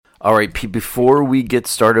All right, Pete, before we get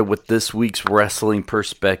started with this week's wrestling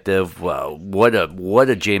perspective, what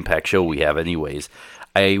a jam-packed show we have anyways.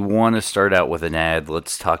 I want to start out with an ad.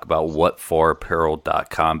 Let's talk about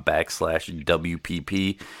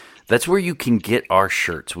whatforapparel.com/WPP. That's where you can get our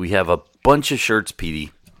shirts. We have a bunch of shirts,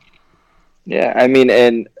 Petey. Yeah, I mean,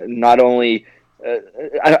 and not only,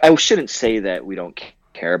 I shouldn't say that we don't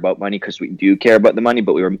care about money, because we do care about the money,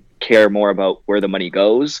 but we care more about where the money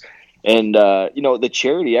goes. And, the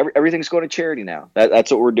charity, everything's going to charity now. That's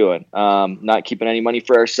what we're doing. Not keeping any money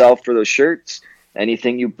for ourselves for those shirts.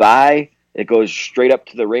 Anything you buy, it goes straight up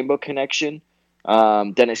to the Rainbow Connection.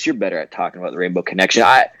 Dennis, you're better at talking about the Rainbow Connection.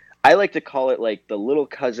 I like to call it like the little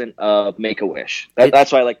cousin of Make-A-Wish.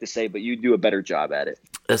 That's what I like to say, but you do a better job at it.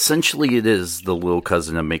 Essentially, it is the little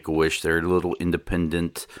cousin of Make-A-Wish. They're a little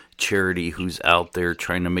independent charity who's out there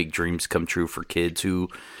trying to make dreams come true for kids who,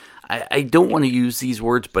 I don't want to use these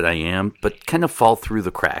words, but I am, but kind of fall through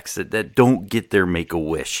the cracks, that don't get their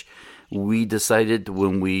Make-A-Wish. We decided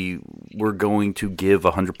when we were going to give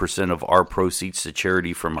 100% of our proceeds to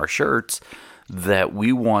charity from our shirts that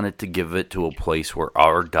we wanted to give it to a place where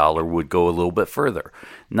our dollar would go a little bit further.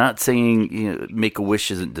 Not saying Make-A-Wish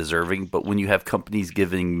isn't deserving, but when you have companies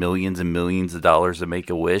giving millions and millions of dollars to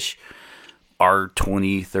Make-A-Wish, our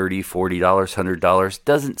 $20, $30, $40, $100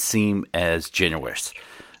 doesn't seem as generous.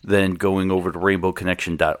 Then going over to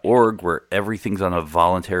rainbowconnection.org, where everything's on a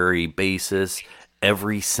voluntary basis,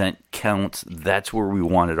 every cent counts. That's where we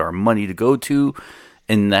wanted our money to go to.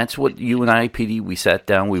 And that's what you and I, Petey, we sat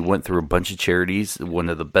down, we went through a bunch of charities, one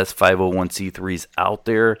of the best 501c3s out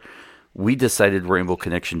there. We decided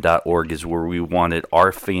rainbowconnection.org is where we wanted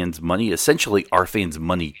our fans' money, essentially our fans'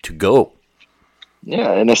 money to go.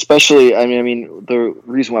 Yeah, and especially, I mean, the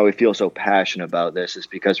reason why we feel so passionate about this is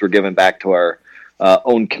because we're giving back to our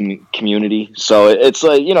own community. So it's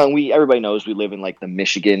like, everybody knows we live in like the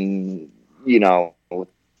Michigan,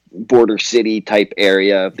 border city type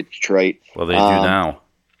area of Detroit. Well, they do now.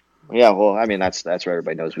 Yeah, well, I mean, that's where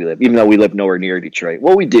everybody knows we live, even though we live nowhere near Detroit.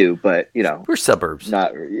 Well, we do, but, we're suburbs.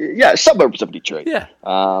 Suburbs of Detroit. Yeah.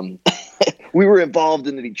 We were involved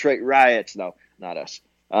in the Detroit riots. No, not us.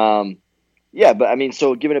 Yeah, but I mean,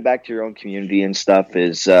 so giving it back to your own community and stuff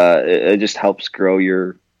is, it just helps grow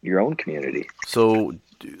your own community. So,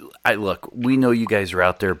 we know you guys are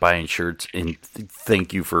out there buying shirts, and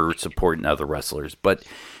thank you for supporting other wrestlers. But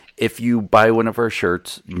if you buy one of our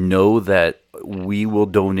shirts, know that we will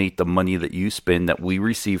donate the money that you spend, that we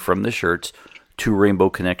receive from the shirts, to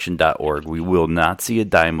rainbowconnection.org. We will not see a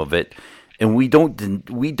dime of it, and we don't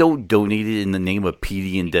donate it in the name of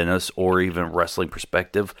Petey and Dennis or even Wrestling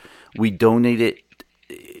Perspective. We donate it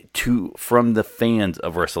from the fans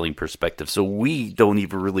of Wrestling Perspective, so we don't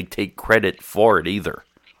even really take credit for it either.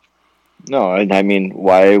 No, I mean,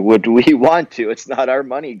 why would we want to? It's not our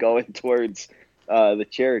money going towards the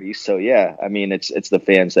charity. So yeah, I mean, it's the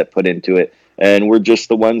fans that put into it, and we're just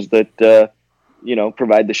the ones that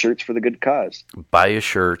provide the shirts for the good cause. Buy a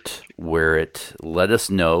shirt, wear it, let us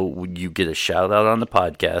know. You get a shout out on the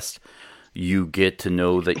podcast. You get to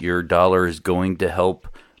know that your dollar is going to help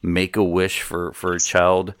make a wish for a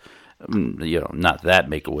child, not that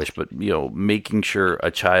make a wish, but making sure a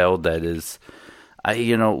child that is,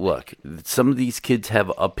 look, some of these kids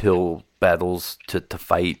have uphill battles to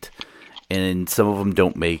fight, and some of them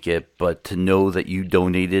don't make it, but to know that you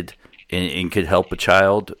donated and could help a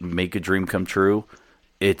child make a dream come true,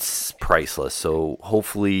 it's priceless. So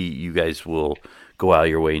hopefully you guys will go out of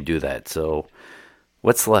your way and do that. So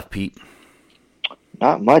what's left, Pete?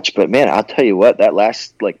 Not much, but man, I'll tell you what, that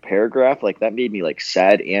last paragraph, that made me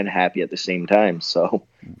sad and happy at the same time. So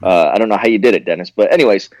I don't know how you did it, Dennis. But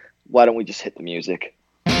anyways, why don't we just hit the music?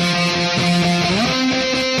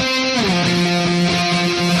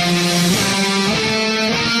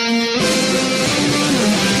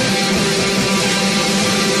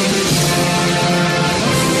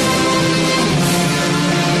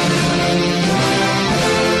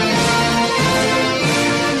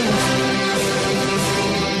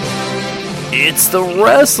 It's the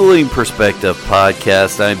Wrestling Perspective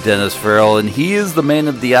Podcast. I'm Dennis Farrell, and he is the man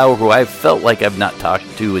of the hour who I felt like I've not talked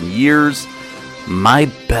to in years. My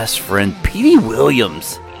best friend, Petey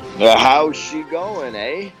Williams. How's she going,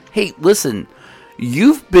 eh? Hey, listen,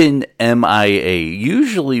 you've been MIA.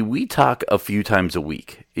 Usually we talk a few times a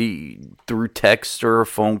week, through text or a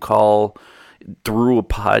phone call, through a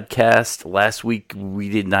podcast. Last week we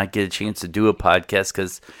did not get a chance to do a podcast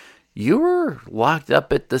because you were locked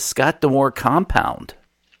up at the Scott D'Amore compound.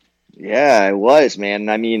 Yeah, I was, man.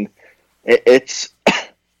 I mean, it's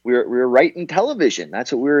we were writing television.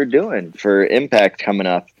 That's what we were doing for Impact coming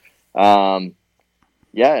up.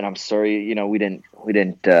 yeah, and I'm sorry, we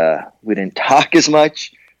didn't talk as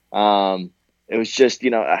much. It was just,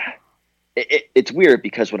 it's weird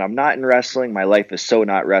because when I'm not in wrestling, my life is so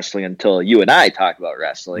not wrestling until you and I talk about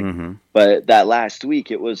wrestling. Mm-hmm. But that last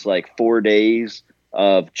week, it was like 4 days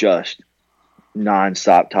of just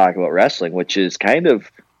nonstop talk about wrestling, which is kind of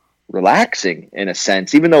relaxing in a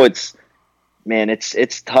sense, even though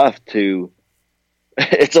it's tough to,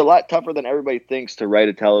 it's a lot tougher than everybody thinks to write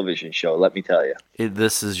a television show. Let me tell you.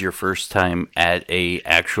 This is your first time at a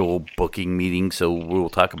actual booking meeting, so we'll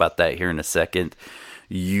talk about that here in a second.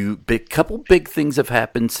 Couple big things have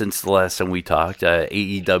happened since the last time we talked.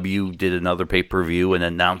 AEW did another pay-per-view and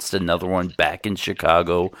announced another one back in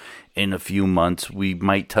Chicago in a few months. We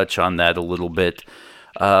might touch on that a little bit.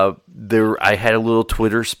 I had a little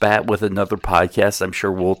Twitter spat with another podcast. I'm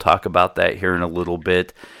sure we'll talk about that here in a little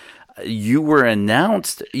bit. You were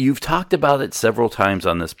announced. You've talked about it several times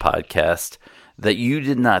on this podcast that you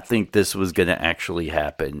did not think this was going to actually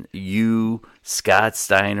happen. You, Scott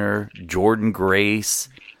Steiner, Jordan Grace.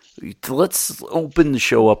 Let's open the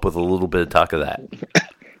show up with a little bit of talk of that.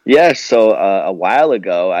 Yeah, so a while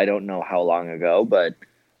ago, I don't know how long ago, but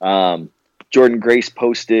Jordan Grace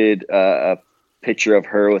posted a picture of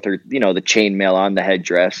her with her, the chainmail on the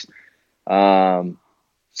headdress, calling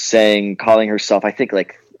herself, I think,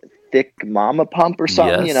 like Thick Mama Pump or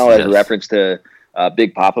something, Yes, as yes. a reference to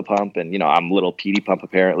Big Papa Pump, and I'm little Petey Pump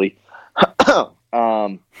apparently.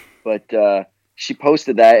 But she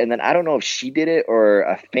posted that, and then I don't know if she did it or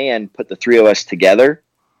a fan put the three of us together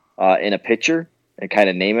in a picture and kind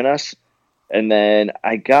of naming us. And then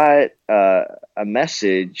I got a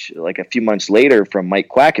message like a few months later from Mike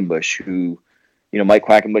Quackenbush, who, Mike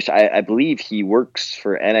Quackenbush, I believe he works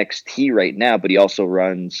for NXT right now, but he also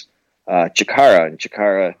runs Chikara. And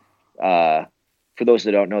Chikara, for those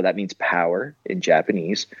that don't know, that means power in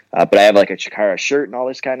Japanese. But I have like a Chikara shirt and all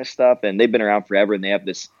this kind of stuff, and they've been around forever, and they have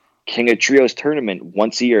this King of Trios tournament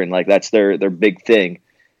once a year, and like that's their big thing.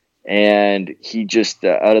 And he just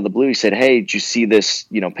out of the blue, he said, "Hey, did you see this,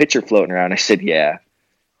 picture floating around?" I said, "Yeah."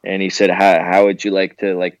 And he said, "How would you like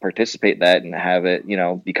to participate in that and have it,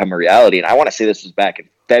 become a reality?" And I want to say this was back in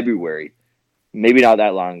February, maybe not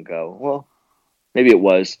that long ago. Well, maybe it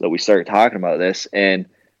was that we started talking about this. And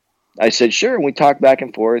I said, "Sure." And we talked back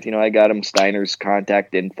and forth. I got him Steiner's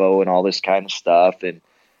contact info and all this kind of stuff. And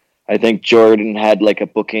I think Jordan had like a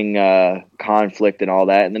booking conflict and all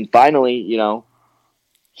that. And then finally,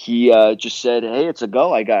 he just said, "Hey, it's a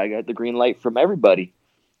go. I got the green light from everybody."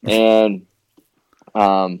 And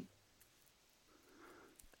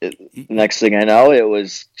next thing I know,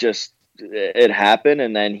 it happened.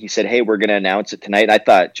 And then he said, "Hey, we're going to announce it tonight." And I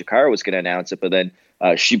thought Chikara was going to announce it, but then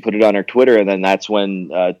she put it on her Twitter, and then that's when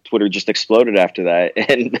Twitter just exploded after that.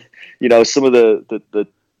 And some of the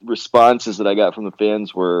responses that I got from the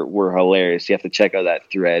fans were hilarious. You have to check out that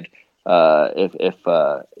thread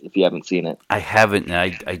if you haven't seen it. I haven't, and I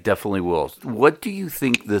definitely will. What do you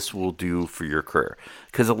think this will do for your career?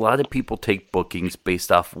 Because a lot of people take bookings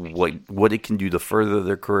based off what it can do to further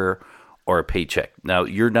their career or a paycheck. Now,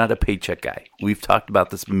 you're not a paycheck guy. We've talked about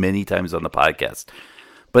this many times on the podcast.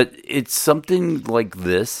 But it's something like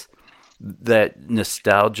this, that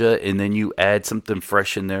nostalgia, and then you add something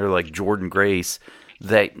fresh in there like Jordan Grace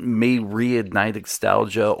that may reignite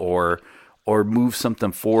nostalgia or move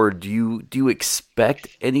something forward. Do you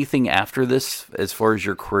expect anything after this as far as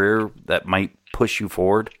your career that might push you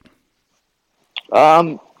forward?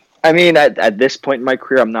 I mean, at this point in my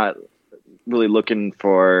career, I'm not really looking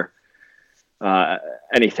for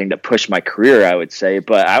anything to push my career, I would say.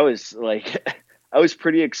 But I was I was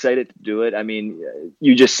pretty excited to do it. I mean,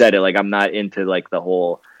 you just said it. Like, I'm not into like the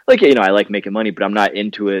whole, I like making money, but I'm not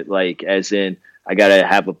into it like as in I got to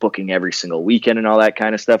have a booking every single weekend and all that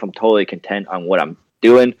kind of stuff. I'm totally content on what I'm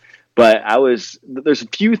doing. But there's a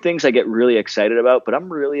few things I get really excited about, but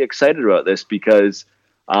I'm really excited about this because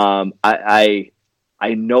I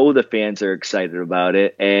know the fans are excited about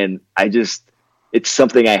it, and it's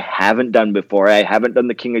something I haven't done before. I haven't done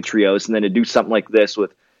the King of Trios, and then to do something like this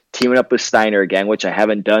with teaming up with Steiner again, which I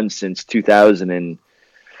haven't done since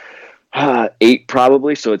 2008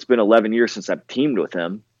 probably. So it's been 11 years since I've teamed with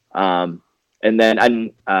him. And then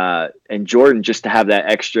and Jordan, just to have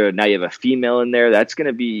that extra, now you have a female in there, that's going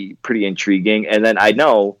to be pretty intriguing. And then I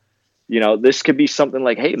know, this could be something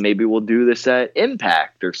like, hey, maybe we'll do this at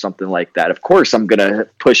Impact or something like that. Of course, I'm going to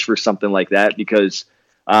push for something like that because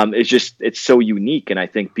it's so unique. And I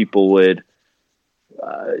think people would,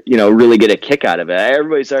 really get a kick out of it.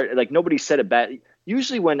 Everybody's like, nobody said it bad.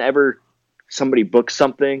 Usually whenever somebody books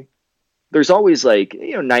something, there's always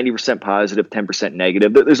 90% positive, 10%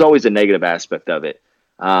 negative. There's always a negative aspect of it.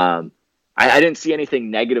 I didn't see anything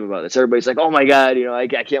negative about this. Everybody's like, "Oh my god, I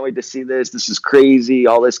can't wait to see this. This is crazy."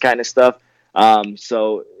 All this kind of stuff.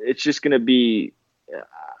 So it's just going to be.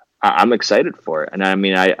 I'm excited for it, and I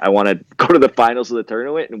mean, I want to go to the finals of the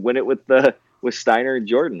tournament and win it with Steiner and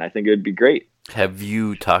Jordan. I think it would be great. Have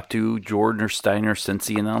you talked to Jordan or Steiner since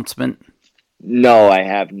the announcement? No, I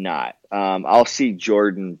have not. I'll see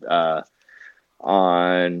Jordan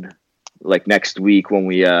on like next week when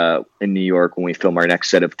we in New York when we film our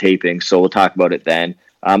next set of tapings. So we'll talk about it then.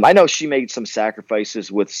 I know she made some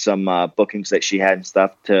sacrifices with some bookings that she had and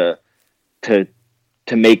stuff to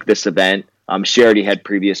make this event. She already had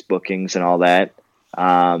previous bookings and all that.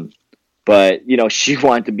 But she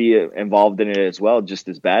wanted to be involved in it as well, just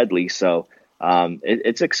as badly. So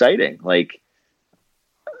it's exciting. Like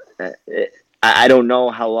I don't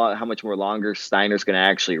know how much more longer Steiner's going to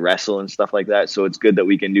actually wrestle and stuff like that. So it's good that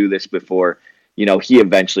we can do this before, he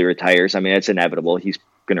eventually retires. I mean, it's inevitable. He's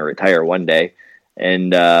going to retire one day.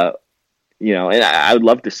 And, and I would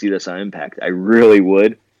love to see this on Impact. I really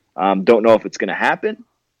would. Don't know if it's going to happen,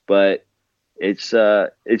 but it's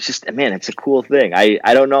just, man, it's a cool thing.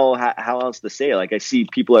 I don't know how else to say it. Like I see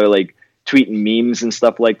people are like tweeting memes and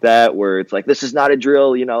stuff like that, where it's like, this is not a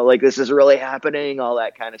drill, like this is really happening, all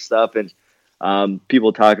that kind of stuff. And,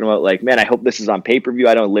 people talking about like, man, I hope this is on pay-per-view.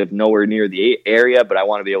 I don't live nowhere near the area, but I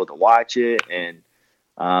want to be able to watch it. And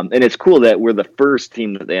it's cool that we're the first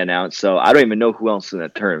team that they announced. So I don't even know who else in the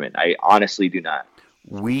tournament. I honestly do not.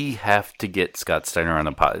 We have to get Scott Steiner on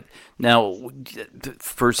the pod. Now,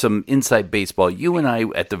 for some inside baseball, you and I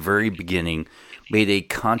at the very beginning made a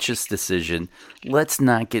conscious decision. Let's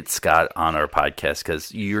not get Scott on our podcast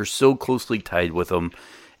because you're so closely tied with him.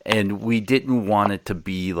 And we didn't want it to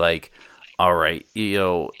be like, all right,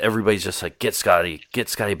 everybody's just like, get Scotty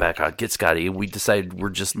back on, get Scotty. And we decided we're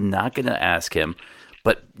just not going to ask him.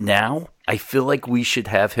 But now I feel like we should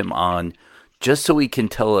have him on just so he can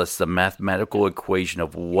tell us the mathematical equation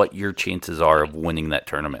of what your chances are of winning that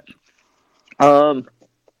tournament. Well,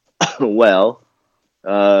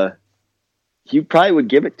 he probably would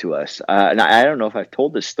give it to us. And I don't know if I've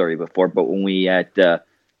told this story before, but when we at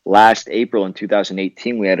last April in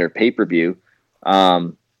 2018, we had our pay-per-view.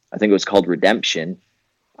 I think it was called Redemption.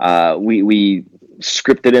 We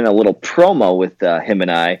scripted in a little promo with him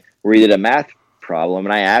and I where he did a math problem.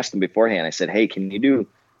 And I asked him beforehand, I said, hey, can you do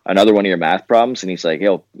another one of your math problems? And he's like,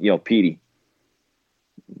 yo, Petey,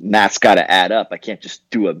 math's got to add up. I can't just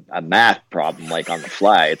do a math problem like on the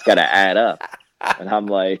fly. It's got to add up. And I'm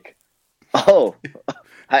like, oh,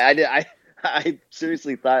 I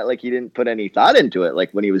seriously thought like he didn't put any thought into it,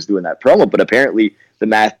 like when he was doing that promo, but apparently the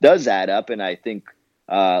math does add up. And I think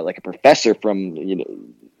like a professor from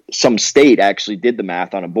some state actually did the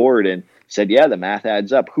math on a board and said, yeah, the math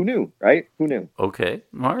adds up. Who knew, right? Who knew? Okay.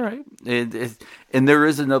 All right. And there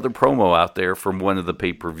is another promo out there from one of the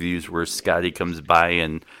pay-per-views where Scotty comes by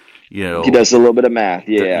and, he does a little bit of math.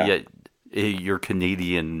 Yeah. Your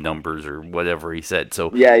Canadian numbers or whatever he said.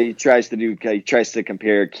 So yeah, he tries to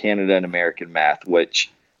compare Canada and American math,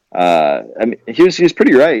 which, I mean, he was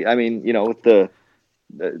pretty right. I mean, with the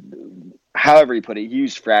however he put it, he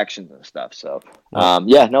used fractions and stuff. So,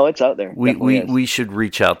 no, it's out there. We should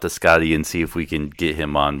reach out to Scotty and see if we can get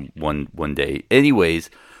him on one day. Anyways,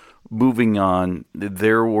 moving on,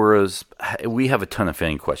 we have a ton of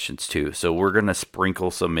fan questions too, so we're going to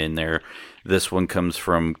sprinkle some in there. This one comes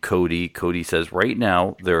from Cody. Cody says, right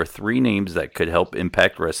now, there are 3 names that could help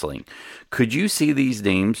Impact Wrestling. Could you see these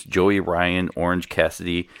names, Joey Ryan, Orange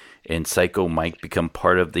Cassidy, and Psycho Mike, become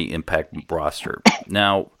part of the Impact roster?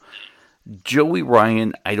 Now, Joey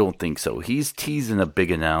Ryan, I don't think so. He's teasing a big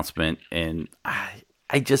announcement, and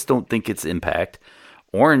I just don't think it's Impact.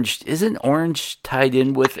 Isn't Orange tied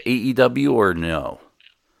in with AEW or no?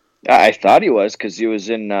 I thought he was because he was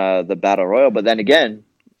in the Battle Royal, but then again,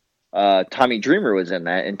 Tommy Dreamer was in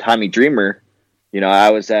that, and Tommy Dreamer,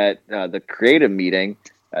 I was at the creative meeting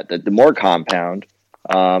at the Moore compound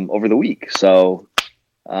over the week, so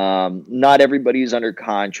not everybody's under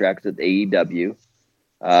contract with AEW.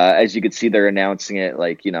 As you can see, they're announcing it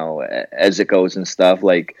like, as it goes and stuff.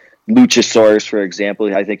 Like Luchasaurus, for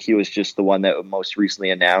example, I think he was just the one that most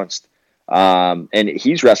recently announced. And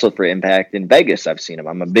he's wrestled for Impact in Vegas. I've seen him.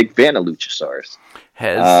 I'm a big fan of Luchasaurus.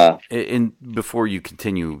 And before you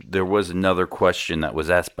continue, there was another question that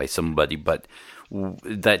was asked by somebody, but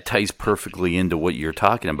that ties perfectly into what you're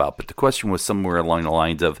talking about. But the question was somewhere along the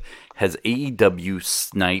lines of, has AEW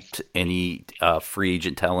sniped any free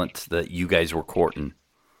agent talent that you guys were courting?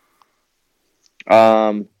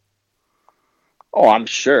 I'm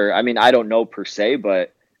sure. I mean, I don't know per se,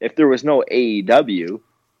 but if there was no AEW,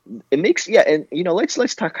 it makes and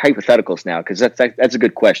let's talk hypotheticals now because that's a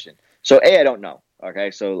good question. So I don't know.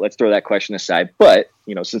 Okay, so let's throw that question aside. But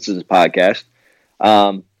since it's a podcast,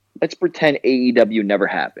 let's pretend AEW never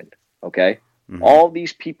happened. Okay, all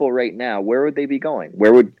these people right now, where would they be going?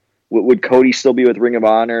 Where would Cody still be with Ring of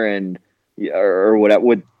Honor, and or what?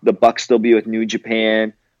 Would the Bucks still be with New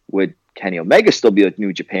Japan? Would Kenny Omega still be with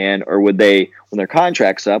New Japan, or would they, when their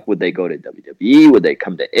contract's up, would they go to WWE? Would they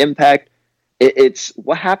come to Impact? It's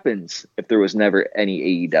what happens if there was never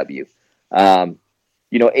any AEW.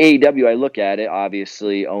 AEW, I look at it,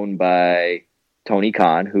 obviously owned by Tony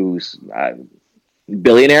Khan, who's a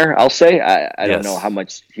billionaire, I'll say. I don't know how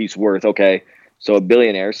much he's worth. Okay, so a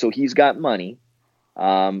billionaire. So he's got money.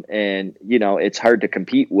 And, it's hard to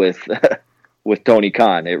compete with with Tony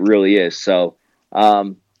Khan. It really is. So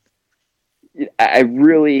I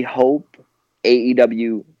really hope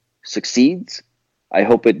AEW succeeds. I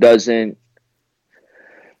hope it doesn't.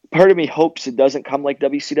 Part of me hopes it doesn't come like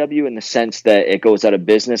WCW in the sense that it goes out of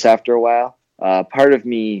business after a while. Part of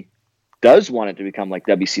me does want it to become like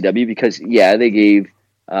WCW because, they gave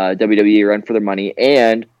WWE a run for their money,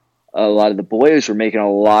 and a lot of the boys were making a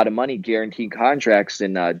lot of money, guaranteed contracts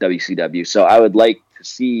in WCW. So I would like to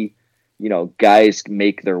see, guys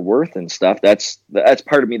make their worth and stuff. That's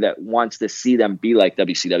part of me that wants to see them be like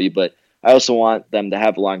WCW, but I also want them to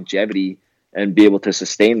have longevity and be able to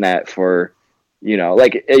sustain that for,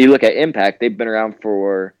 like you look at Impact, they've been around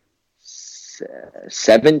for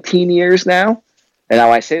 17 years now. And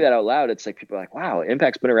now I say that out loud, it's like people are like, wow,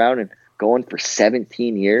 Impact's been around and going for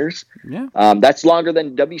 17 years. Yeah. That's longer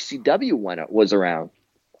than WCW when it was around.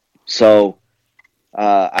 So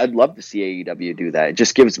I'd love to see AEW do that. It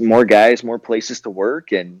just gives more guys more places to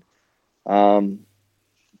work. And I'd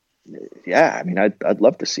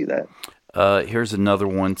love to see that. Here's another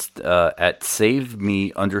one at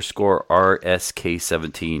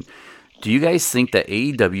SaveMe_RSK17. Do you guys think that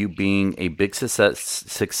AEW being a big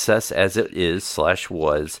success as it is /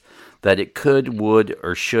 was, that it could, would,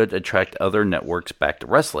 or should attract other networks back to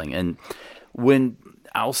wrestling? And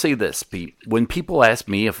I'll say this, Pete, when people ask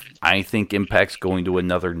me if I think Impact's going to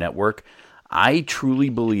another network, I truly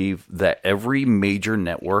believe that every major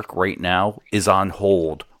network right now is on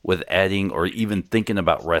hold with adding or even thinking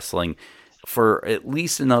about wrestling for at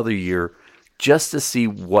least another year, just to see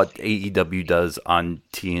what AEW does on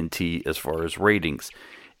TNT as far as ratings.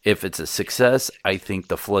 If it's a success, I think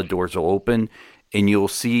the flood doors will open, and you'll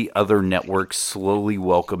see other networks slowly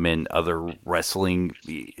welcome in other wrestling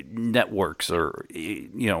networks or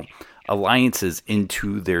alliances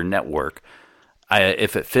into their network.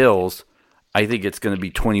 If it fails, I think it's going to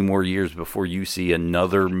be 20 more years before you see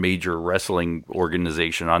another major wrestling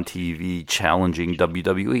organization on TV challenging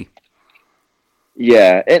WWE.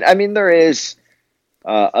 Yeah, and I mean there is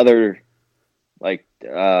other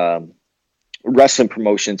wrestling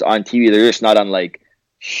promotions on TV. They're just not on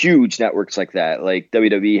huge networks like that. Like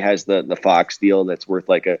WWE has the Fox deal that's worth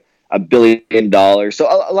 $1 billion.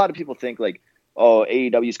 So a lot of people think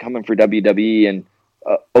AEW is coming for WWE, and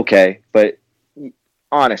okay, but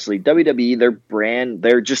honestly, WWE, their brand,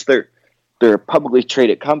 they're a publicly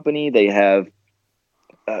traded company. They have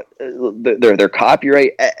their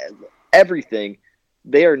copyright, everything.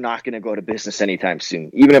 They are not going to go to business anytime soon,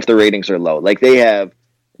 even if the ratings are low. They have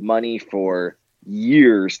money for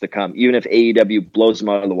years to come, even if AEW blows them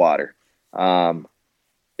out of the water.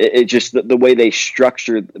 It just the way they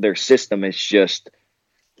structure their system is just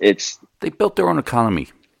they built their own economy.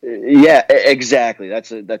 Yeah, exactly.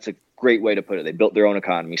 That's a great way to put it. They built their own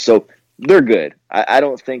economy, so they're good. I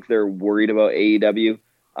don't think they're worried about AEW.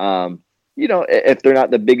 If they're not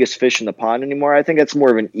the biggest fish in the pond anymore, I think that's more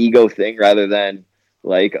of an ego thing rather than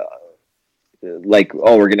we're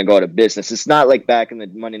going to go out of business. It's not like back in the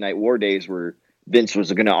Monday Night War days where Vince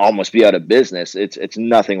was going to almost be out of business. It's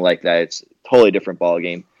nothing like that. It's a totally different ball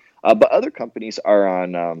game. But other companies are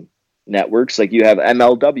on networks. Like you have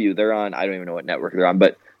MLW. They're on, I don't even know what network they're on,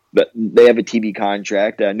 but they have a TV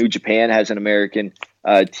contract. New Japan has an American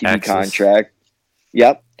TV contract.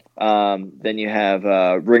 Yep. Then you have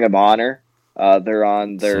Ring of Honor. They're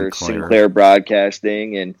on their Sinclair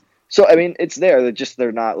Broadcasting, and so I mean it's there.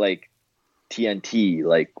 They're not like TNT,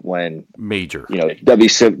 like when major.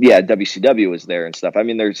 WCW was there and stuff. I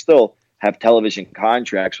mean they still have television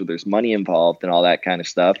contracts where there's money involved and all that kind of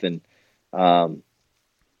stuff. And so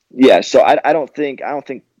I don't think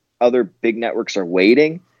other big networks are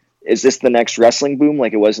waiting. Is this the next wrestling boom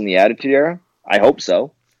like it was in the Attitude Era? I hope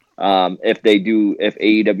so. If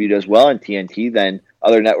AEW does well on TNT, then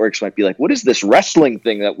other networks might be like, what is this wrestling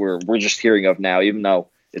thing that we're just hearing of now, even though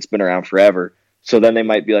it's been around forever? So then they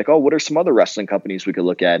might be like, oh, what are some other wrestling companies we could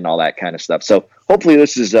look at and all that kind of stuff. So hopefully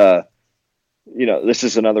this is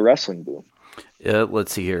another wrestling boom.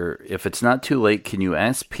 Let's see here. If it's not too late, can you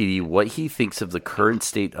ask Petey what he thinks of the current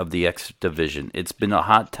state of the X division? It's been a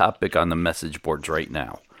hot topic on the message boards right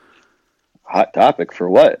now. Hot topic for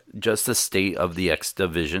what? Just the state of the X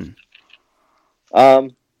division.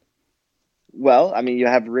 Well, I mean, you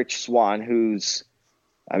have Rich Swann, who's,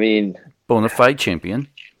 I mean, bona fide champion.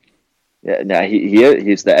 Yeah, now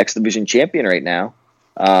he's the X Division champion right now,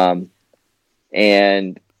 and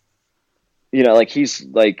like he's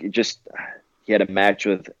like he had a match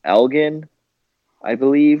with Elgin, I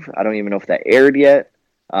believe. I don't even know if that aired yet,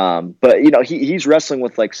 but he's wrestling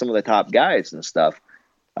with like some of the top guys and stuff.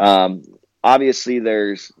 Obviously,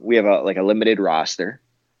 we have a limited roster.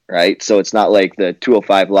 Right, so it's not like the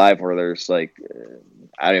 205 Live where there's like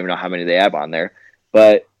I don't even know how many they have on there,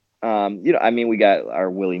 but I mean we got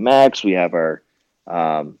our Willie Max, we have our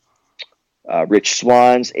Rich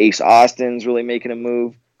Swans, Ace Austin's really making a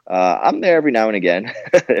move. I'm there every now and again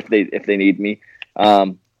if they need me.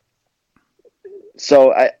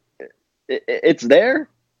 So it's there.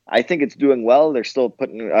 I think it's doing well. They're still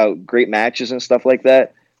putting out great matches and stuff like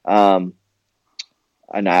that.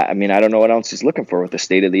 And I mean, I don't know what else he's looking for with the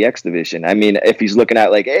state of the X division. I mean, if he's looking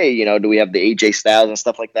at like, hey, do we have the AJ Styles and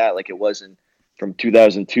stuff like that? Like it wasn't from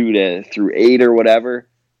 2002 through 8 or whatever.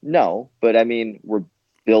 No, but I mean, we're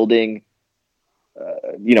building,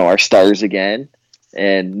 our stars again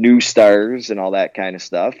and new stars and all that kind of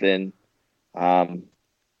stuff. And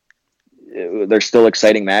there's still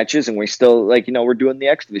exciting matches, and we still we're doing the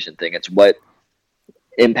X division thing. It's what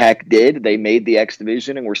Impact did. They made the X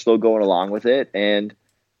division, and we're still going along with it. And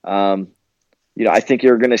I think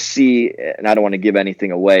you're going to see, and I don't want to give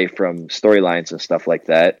anything away from storylines and stuff like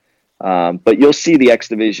that, but you'll see the X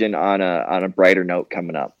division on a brighter note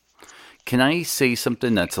coming up. Can I say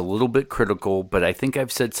something that's a little bit critical, but I think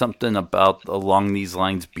I've said something along these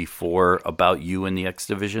lines before about you in the X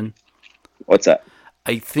division? What's that?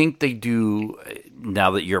 I think they do,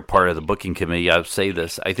 now that you're part of the booking committee, I'll say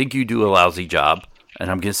this, I think you do a lousy job, and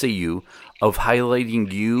I'm going to say you, of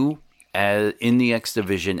highlighting you in the X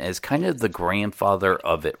division as kind of the grandfather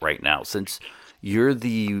of it right now, since you're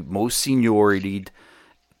the most seniority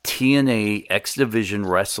TNA X division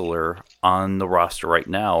wrestler on the roster right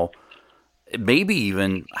now. Maybe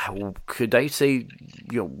even, could I say,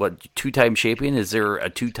 2-time champion? Is there a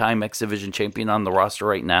 2-time X division champion on the roster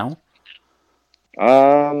right now?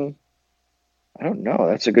 I don't know.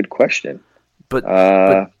 That's a good question.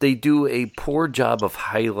 But they do a poor job of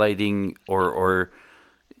highlighting, or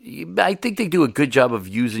I think they do a good job of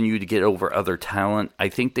using you to get over other talent. I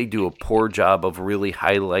think they do a poor job of really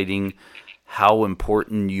highlighting how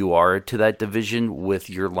important you are to that division with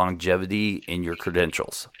your longevity and your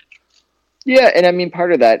credentials. Yeah, and I mean,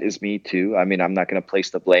 part of that is me too. I mean, I'm not going to place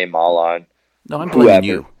the blame all on I'm blaming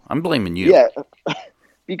you. I'm blaming you. Yeah,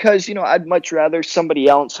 because, I'd much rather somebody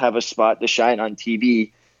else have a spot to shine on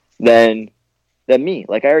TV than me.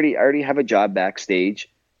 Like, I already have a job backstage.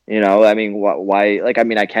 I mean, why? Like, I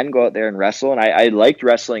mean, I can go out there and wrestle, and I liked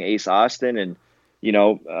wrestling Ace Austin, and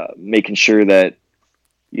making sure that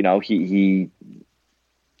he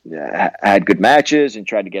had good matches and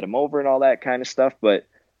tried to get him over and all that kind of stuff. But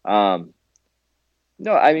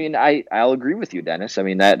no, I mean, I'll agree with you, Dennis. I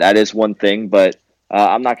mean, that is one thing, but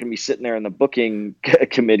I'm not going to be sitting there in the booking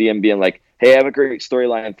committee and being like, hey, I have a great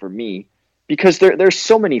storyline for me, because there's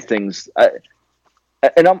so many things.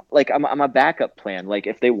 And I'm a backup plan. Like,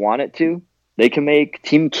 if they wanted to, they can make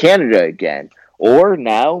Team Canada again, or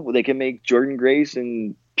now they can make Jordan Grace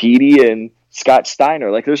and Petey and Scott Steiner.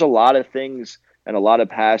 Like, there's a lot of things and a lot of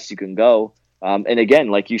paths you can go. And again,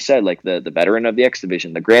 like you said, like the veteran of the X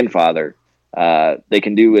division, the grandfather, they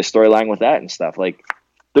can do a storyline with that and stuff. Like,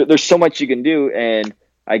 there's so much you can do. And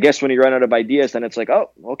I guess when you run out of ideas, then it's like,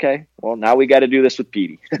 oh, okay, well, now we got to do this with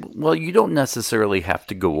Petey. Well, you don't necessarily have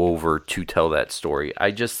to go over to tell that story.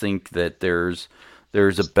 I just think that there's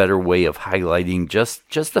a better way of highlighting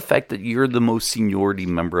just the fact that you're the most seniority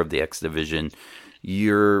member of the X division.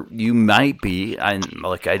 You might be, I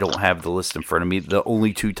don't have the list in front of me, the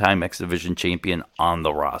only 2-time X division champion on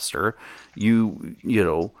the roster. You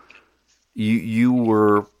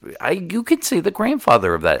were, you could say, the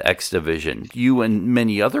grandfather of that X division. You and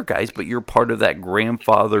many other guys, but you're part of that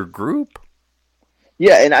grandfather group.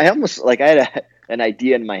 Yeah, and I almost, I had an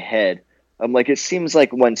idea in my head. I'm like, it seems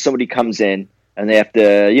like when somebody comes in and they have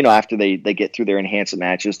to, after they get through their enhancement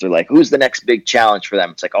matches, they're like, who's the next big challenge for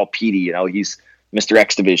them? It's like, oh, Petey, he's Mr.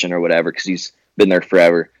 X division or whatever, because he's been there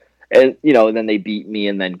forever. And, and then they beat me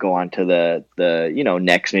and then go on to the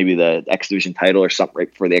next, maybe the X Division title or something right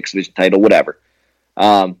before the X Division title, whatever.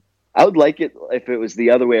 I would like it if it was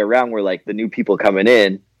the other way around, where, like, the new people coming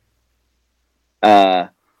in,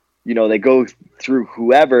 they go through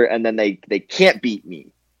whoever, and then they can't beat me.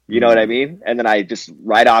 You know what I mean? And then I just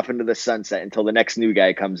ride off into the sunset until the next new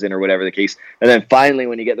guy comes in or whatever the case. And then finally,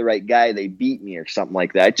 when you get the right guy, they beat me or something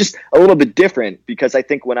like that. It's just a little bit different because I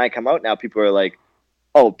think when I come out now, people are like,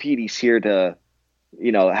 oh, Petey's here to,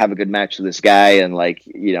 have a good match with this guy. And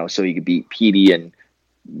so he could beat Petey and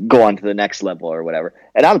go on to the next level or whatever.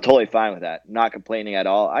 And I'm totally fine with that. Not complaining at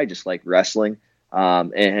all. I just like wrestling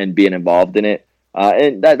and being involved in it.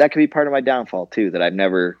 And that could be part of my downfall too, that I've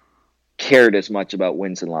never cared as much about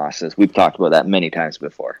wins and losses. We've talked about that many times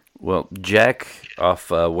before. Well, Jack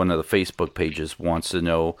off one of the Facebook pages wants to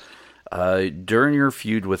know, during your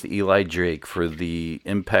feud with Eli Drake for the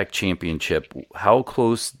Impact Championship, how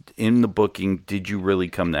close in the booking did you really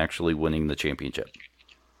come to actually winning the championship?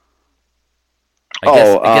 I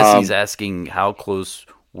guess he's asking how close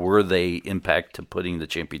were they, Impact, to putting the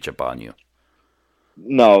championship on you?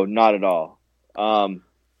 No, not at all.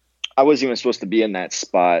 I wasn't even supposed to be in that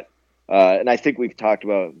spot. And I think we've talked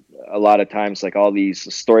about a lot of times, like all these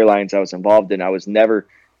storylines I was involved in, I was never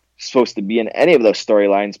supposed to be in any of those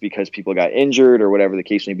storylines because people got injured or whatever the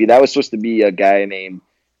case may be. That was supposed to be a guy named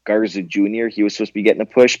Garza Jr. He was supposed to be getting a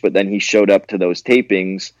push, but then he showed up to those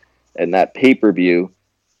tapings and that pay-per-view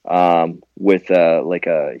with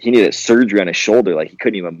he needed surgery on his shoulder. Like he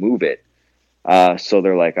couldn't even move it. So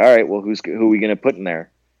they're like, all right, well, who are we going to put in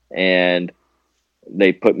there? And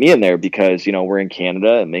they put me in there because, we're in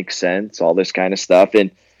Canada. It makes sense, all this kind of stuff.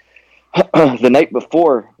 And the night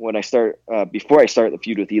before, before I start the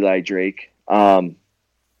feud with Eli Drake, I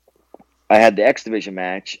had the X Division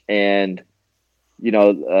match, and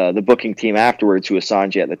the booking team afterwards, who was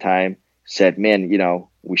Sanjay at the time, said, "Man,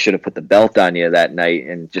 we should have put the belt on you that night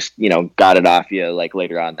and just got it off you like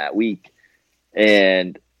later on that week."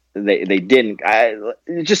 And they didn't.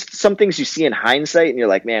 Just some things you see in hindsight, and you're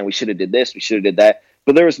like, "Man, we should have did this, we should have did that."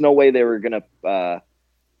 But there was no way they were gonna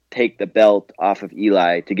take the belt off of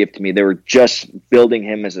Eli to give to me. They were just building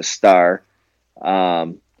him as a star.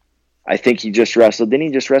 I think he just wrestled. Didn't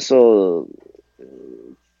he just wrestle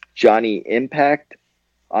Johnny Impact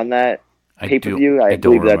on that pay-per-view? I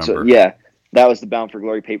believe that's that was the Bound for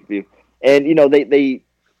Glory pay-per-view. And they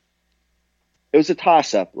it was a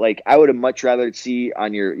toss-up. Like I would have much rather see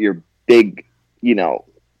on your big,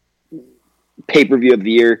 pay-per-view of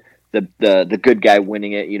the year, the good guy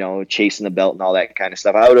winning it, chasing the belt and all that kind of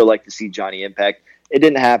stuff. I would have liked to see Johnny Impact. It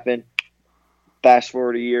didn't happen. Fast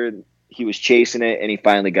forward a year, he was chasing it and he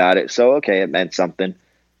finally got it. So okay, it meant something.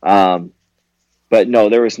 But no,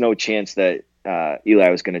 there was no chance that Eli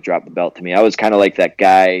was going to drop the belt to me. I was kind of like that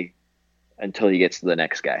guy until he gets to the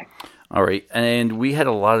next guy. All right, and we had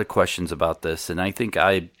a lot of questions about this, and I think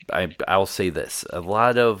I'll say this. A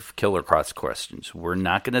lot of Killer Cross questions. We're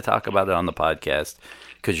not going to talk about it on the podcast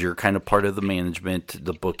because you're kind of part of the management,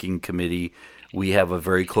 the booking committee. We have a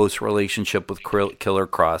very close relationship with Killer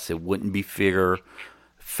Cross. It wouldn't be fair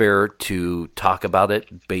to talk about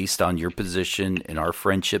it based on your position and our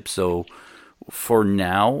friendship. So for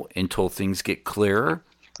now, until things get clearer,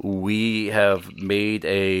 we have made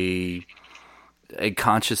a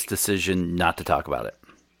conscious decision not to talk about it.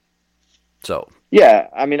 So yeah,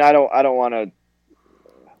 I mean, I don't want to.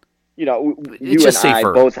 You and I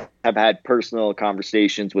both have had personal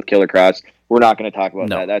conversations with Killer Cross. We're not going to talk about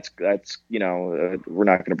that. That's we're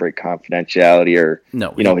not going to break confidentiality or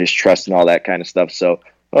his trust and all that kind of stuff. So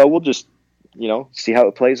we'll just see how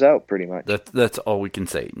it plays out. Pretty much. That's all we can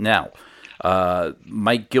say now.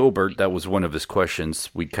 Mike Gilbert, that was one of his questions.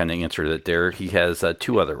 We kind of answered it there. He has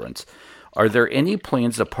two other ones. Are there any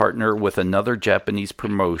plans to partner with another Japanese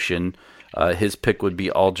promotion? His pick would be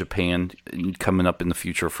All Japan coming up in the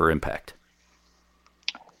future for Impact.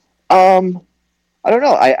 I don't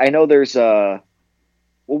know. I know there's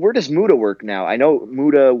where does Muda work now? I know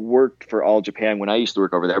Muda worked for All Japan when I used to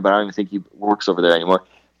work over there, but I don't even think he works over there anymore.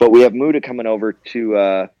 But we have Muda coming over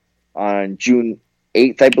to on June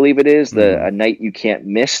 8th, I believe it is, a night you can't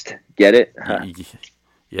miss. Get it?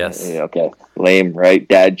 Yes. Okay. Lame, right?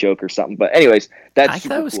 Dad joke or something. But anyways, that's I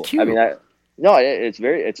super thought it was cool. cute. I mean,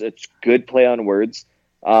 it's good play on words.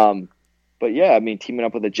 But yeah, I mean, teaming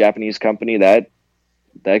up with a Japanese company, that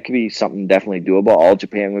could be something definitely doable. All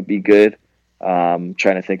Japan would be good. Trying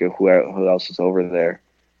to think of who else is over there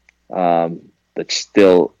that's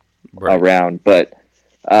still around. But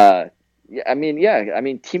I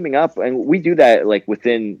mean, teaming up, and we do that like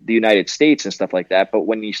within the United States and stuff like that. But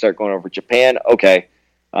when you start going over Japan, okay.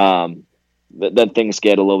 Then things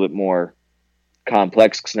get a little bit more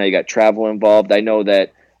complex because now you got travel involved. I know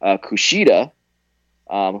that Kushida,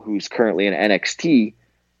 who's currently in NXT,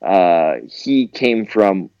 he came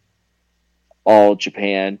from All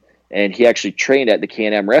Japan, and he actually trained at the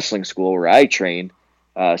Can-Am Wrestling School where I trained.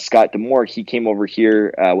 Scott Demore, he came over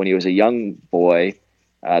here when he was a young boy.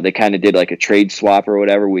 They kind of did like a trade swap or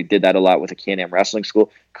whatever. We did that a lot with the Can-Am Wrestling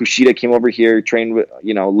School. Kushida came over here, trained with,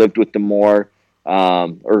 lived with Demore,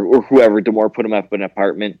 or whoever. Demore put him up in an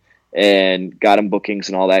apartment and got him bookings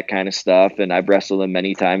and all that kind of stuff. And I've wrestled him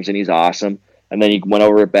many times, and he's awesome. And then he went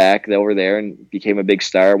over there and became a big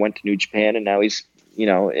star, went to New Japan, and now he's, in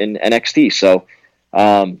NXT. So,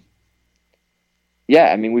 yeah,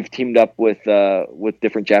 I mean, we've teamed up with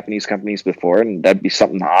different Japanese companies before, and that'd be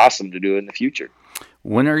something awesome to do in the future.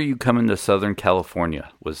 When are you coming to Southern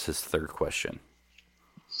California, was his third question.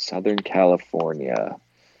 Southern California.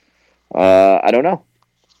 I don't know.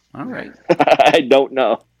 All right. I don't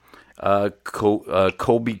know.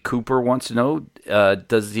 Colby Cooper wants to know,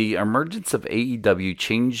 does the emergence of AEW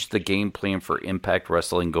change the game plan for Impact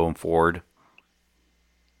Wrestling going forward?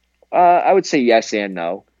 I would say yes and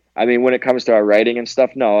no. I mean, when it comes to our writing and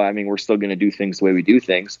stuff, no. I mean, we're still going to do things the way we do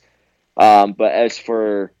things. But as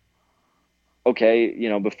for,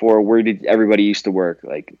 before, where did everybody used to work?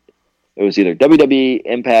 Like, it was either WWE,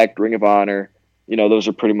 Impact, Ring of Honor. Those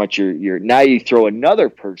are pretty much your. Now you throw another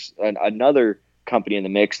company in the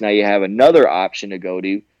mix. Now you have another option to go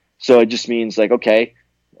to. So it just means like, okay,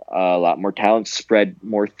 a lot more talent spread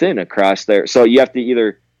more thin across there. So you have to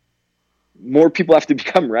either more people have to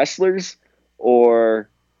become wrestlers, or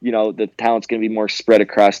the talent's going to be more spread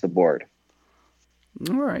across the board.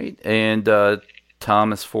 All right. And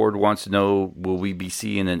Thomas Ford wants to know, will we be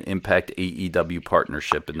seeing an Impact AEW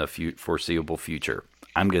partnership in the foreseeable future?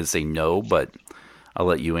 I'm going to say no, but I'll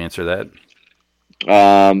let you answer that.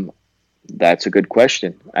 That's a good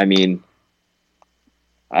question. I mean,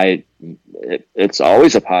 it's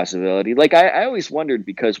always a possibility. Like I always wondered,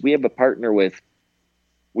 because we have a partnership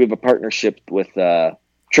with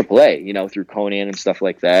AAA, through Conan and stuff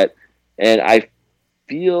like that. And I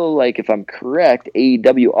feel like, if I'm correct,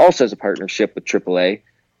 AEW also has a partnership with AAA.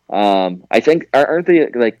 I think aren't they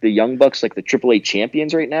like the Young Bucks, like the AAA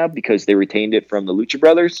champions right now, because they retained it from the Lucha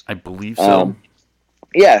Brothers? I believe so.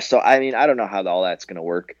 Yeah. So I mean, I don't know how all that's going to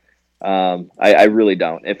work. I really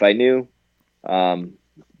don't. If I knew, then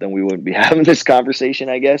we wouldn't be having this conversation,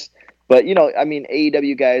 I guess. But I mean,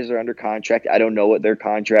 AEW guys are under contract. I don't know what their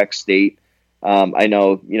contracts state. I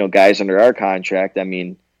know, guys under our contract, I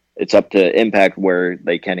mean, it's up to Impact where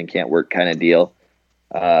they can and can't work, kind of deal.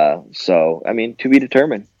 So, I mean, to be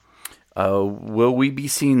determined. Will we be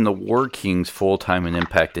seeing the War Kings full-time in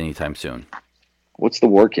Impact anytime soon? What's the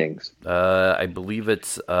War Kings? I believe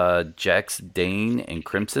it's Jax Dane and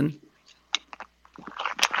Crimson.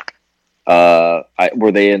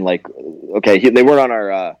 Were they in they weren't on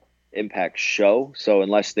our Impact show, so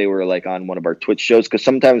unless they were like on one of our Twitch shows, because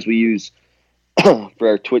sometimes we use for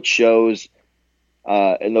our Twitch shows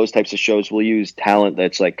and those types of shows, we'll use talent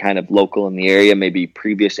that's like kind of local in the area, maybe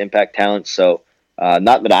previous Impact talent. So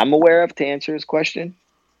not that I'm aware of, to answer his question.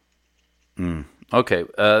 Okay.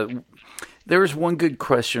 There was one good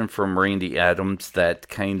question from Randy Adams that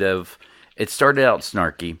kind of, it started out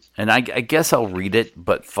snarky, and I guess I'll read it,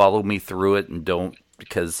 but follow me through it and don't,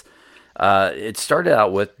 because it started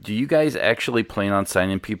out with, do you guys actually plan on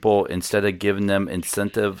signing people instead of giving them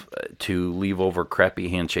incentive to leave over crappy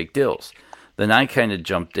handshake deals? Then I kind of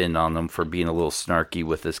jumped in on them for being a little snarky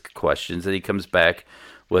with his questions, and he comes back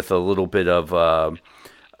with a little bit of,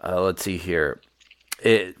 let's see here.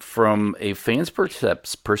 From a fan's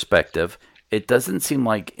perspective, it doesn't seem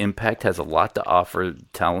like Impact has a lot to offer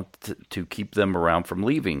talent to keep them around from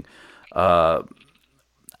leaving. And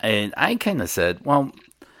I kind of said, well,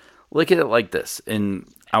 look at it like this. And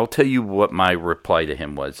I'll tell you what my reply to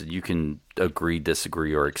him was. You can agree,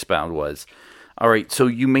 disagree, or expound was. All right, so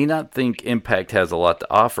you may not think Impact has a lot to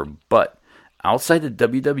offer, but outside of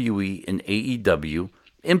WWE and AEW,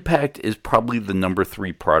 Impact is probably the number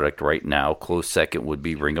 3 product right now. Close second would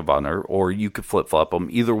be Ring of Honor, or you could flip-flop them.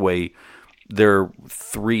 Either way, they're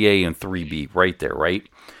 3A and 3B right there, right?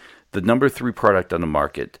 The number 3 product on the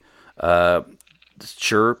market.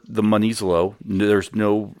 Sure, the money's low. There's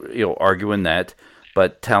no arguing that.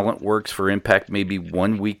 But talent works for Impact maybe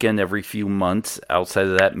one weekend every few months. Outside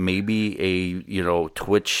of that, maybe a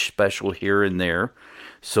Twitch special here and there.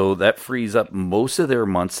 So that frees up most of their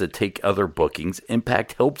months to take other bookings.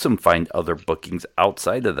 Impact helps them find other bookings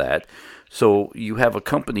outside of that. So you have a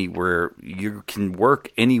company where you can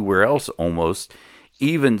work anywhere else almost.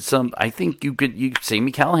 Even some, I think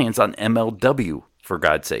Sami Callahan's on MLW, for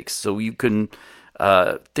God's sakes. So you can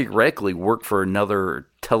theoretically work for another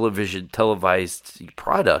televised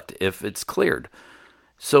product if it's cleared.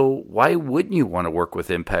 So why wouldn't you want to work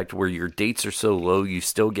with Impact where your dates are so low, you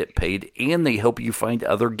still get paid, and they help you find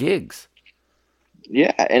other gigs?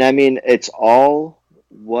 Yeah, and I mean it's all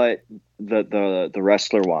what the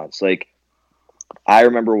wrestler wants. Like I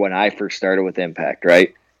remember when I first started with Impact,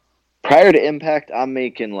 right? Prior to Impact, I'm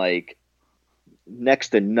making like next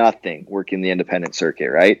to nothing working the independent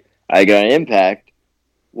circuit, right? I got an Impact.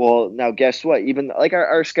 Well, now guess what? Even like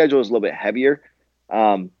our schedule is a little bit heavier,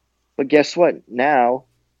 but guess what? Now,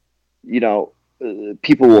 you know,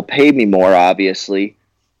 people will pay me more, obviously,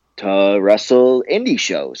 to wrestle indie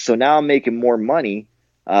shows. So now I'm making more money,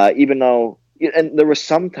 even though, and there was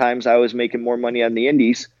sometimes I was making more money on the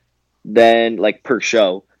indies than like per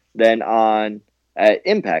show than on at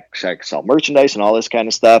Impact. So I could sell merchandise and all this kind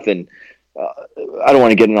of stuff. And I don't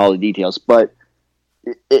want to get into all the details, but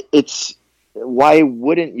it's why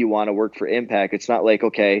wouldn't you want to work for Impact? It's not like,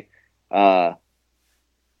 okay,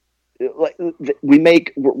 like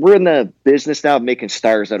we're in the business now of making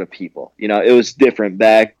stars out of people. You know, it was different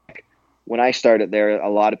back when I started there. A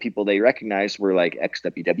lot of people they recognized were like ex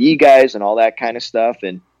WWE guys and all that kind of stuff.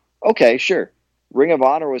 And okay, sure. Ring of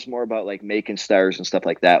Honor was more about like making stars and stuff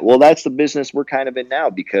like that. Well, that's the business we're kind of in now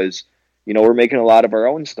because, you know, we're making a lot of our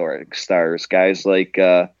own stars, guys like,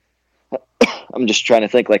 I'm just trying to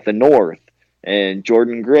think like the North and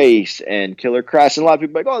Jordan Grace and Killer Cross. And a lot of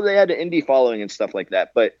people are like, oh, they had an indie following and stuff like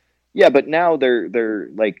that. But yeah, but now they're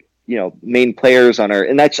like, you know, main players on our,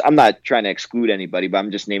 and that's, I'm not trying to exclude anybody, but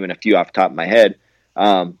I'm just naming a few off the top of my head.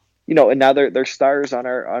 You know, and now they're stars on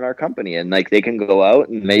our company, and like they can go out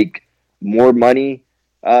and make more money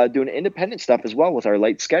doing independent stuff as well with our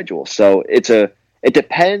light schedule. So it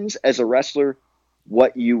depends as a wrestler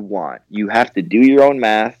what you want. You have to do your own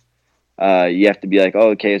math. You have to be like,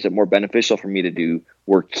 oh, okay, is it more beneficial for me to do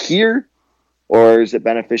work here? Or is it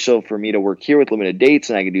beneficial for me to work here with limited dates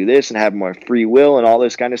and I can do this and have more free will and all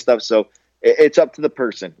this kind of stuff? So it's up to the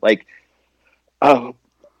person. Like,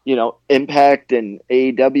 you know, Impact and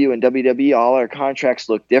AEW and WWE, all our contracts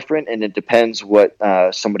look different, and it depends what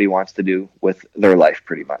somebody wants to do with their life,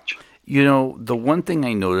 pretty much. You know, the one thing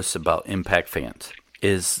I notice about Impact fans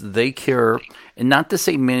is they care, and not to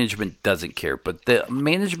say management doesn't care, but the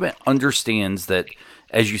management understands that,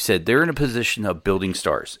 as you said, they're in a position of building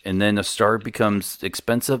stars, and then a star becomes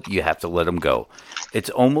expensive, you have to let them go. It's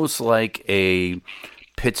almost like a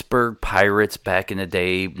Pittsburgh Pirates back in the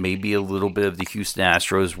day, maybe a little bit of the Houston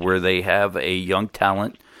Astros, where they have a young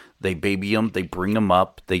talent, they baby him, they bring him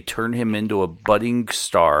up, they turn him into a budding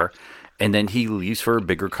star, and then he leaves for a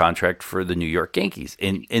bigger contract for the New York Yankees,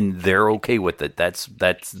 and they're okay with it. That's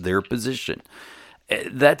their position.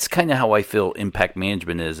 That's kind of how I feel Impact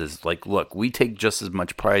Management is like, look, we take just as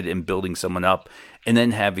much pride in building someone up and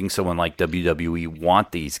then having someone like WWE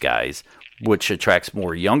want these guys, which attracts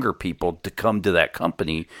more younger people to come to that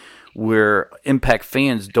company, where Impact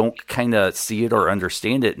fans don't kind of see it or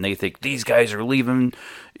understand it, and they think these guys are leaving,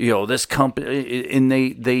 you know, this company, and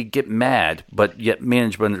they get mad. But yet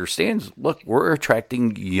management understands, look, we're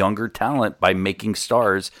attracting younger talent by making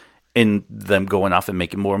stars and them going off and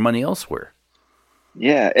making more money elsewhere.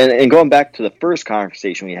 Yeah, and going back to the first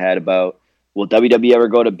conversation we had about, will WWE ever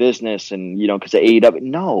go to business? And, you know, because of AEW,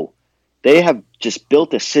 no. They have just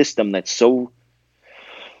built a system that's so...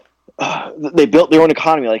 they built their own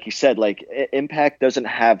economy, like you said. Like, Impact doesn't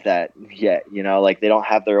have that yet, you know? Like, they don't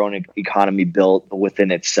have their own economy built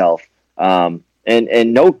within itself. And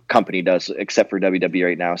no company does, except for WWE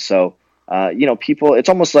right now. So, you know, people... It's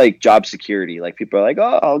almost like job security. Like, people are like,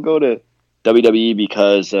 oh, I'll go to WWE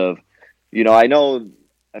because of... You know, I know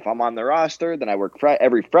if I'm on the roster, then I work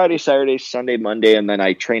every Friday, Saturday, Sunday, Monday, and then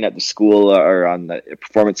I train at the school or on the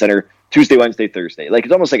performance center Tuesday, Wednesday, Thursday. Like,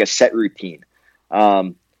 it's almost like a set routine.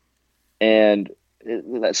 Sometimes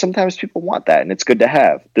people want that, and it's good to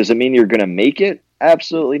have. Does it mean you're going to make it?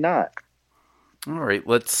 Absolutely not. All right,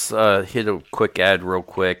 let's hit a quick ad real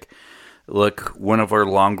quick. Look, one of our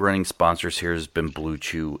long-running sponsors here has been Blue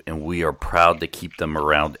Chew, and we are proud to keep them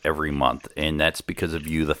around every month, and that's because of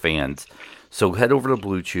you, the fans. So head over to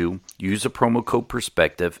Blue Chew, use the promo code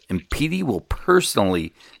Perspective, and Petey will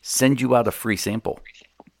personally send you out a free sample.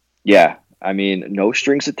 Yeah, I mean, no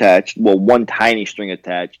strings attached. Well, one tiny string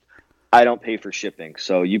attached. I don't pay for shipping,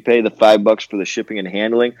 so you pay the $5 for the shipping and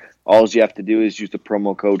handling. All you have to do is use the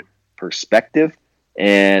promo code Perspective,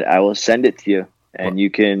 and I will send it to you. And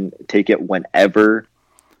you can take it whenever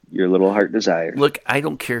your little heart desires. Look, I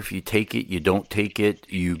don't care if you take it, you don't take it,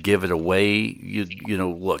 you give it away. You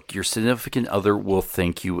know, look, your significant other will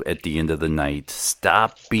thank you at the end of the night.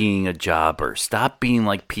 Stop being a jobber. Stop being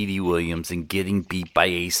like Petey Williams and getting beat by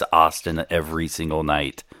Ace Austin every single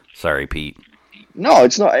night. Sorry, Pete. No,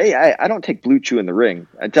 it's not. Hey, I don't take Blue Chew in the ring.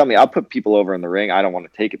 And tell me, I'll put people over in the ring. I don't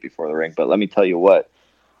want to take it before the ring, but let me tell you what.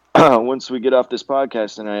 Once we get off this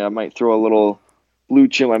podcast, and I might throw a little Blue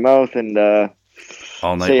Chew in my mouth and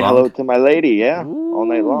All night say long? hello to my lady. Yeah, Ooh. all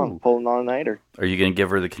night long, pulling all nighter. Are you going to give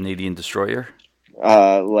her the Canadian Destroyer?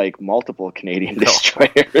 Like multiple Canadian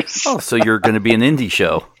destroyers. Oh, so you're going to be an indie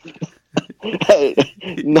show.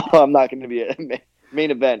 No, I'm not going to be a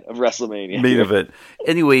main event of WrestleMania. Main event.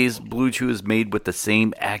 Anyways, Blue Chew is made with the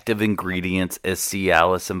same active ingredients as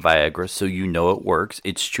Cialis and Viagra, so you know it works.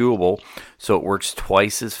 It's chewable, so it works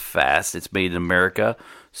twice as fast. It's made in America,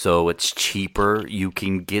 so it's cheaper. You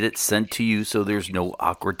can get it sent to you, so there's no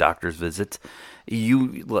awkward doctor's visits.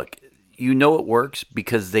 You know it works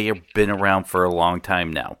because they have been around for a long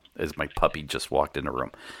time now, as my puppy just walked in the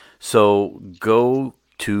room. So go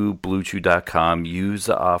to BlueChew.com, use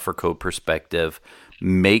the offer code Perspective,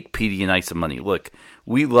 make Petey and I some money. Look,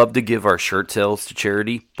 we love to give our shirt sales to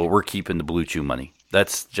charity, but we're keeping the Blue Chew money.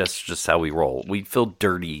 That's just how we roll. We feel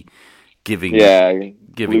dirty giving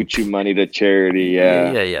Blue Chew money to charity.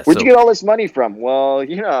 Yeah. Where'd So, you get all this money from? Well,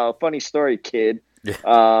 funny story, kid.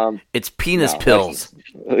 it's penis pills.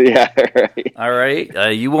 Yeah, right. All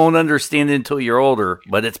right. You won't understand it until you're older,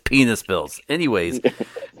 but it's penis pills. Anyways,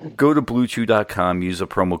 go to BlueChew.com, use a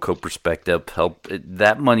promo code Perspective.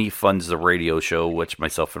 That money funds the radio show, which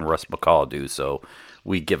myself and Russ McCall do. So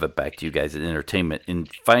we give it back to you guys in entertainment. And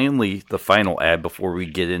finally, the final ad before we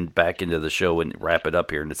get back into the show and wrap it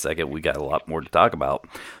up here in a second. We got a lot more to talk about.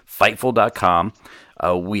 Fightful.com.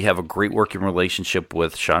 We have a great working relationship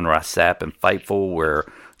with Sean Ross Sapp and Fightful, where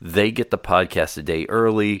they get the podcast a day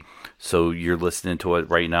early. So you're listening to it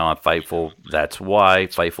right now on Fightful. That's why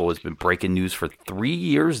Fightful has been breaking news for 3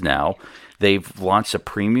 years now. They've launched a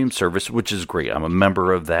premium service, which is great. I'm a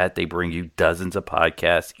member of that. They bring you dozens of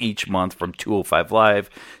podcasts each month, from 205 Live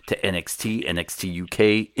to NXT, NXT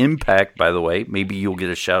UK, Impact, by the way. Maybe you'll get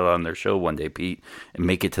a shout out on their show one day, Pete, and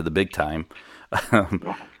make it to the big time.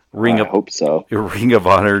 I hope so. Ring of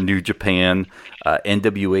Honor, New Japan,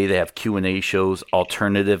 NWA. They have Q&A shows,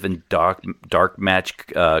 alternative and dark match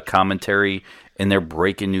commentary, and they're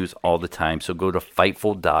breaking news all the time. So go to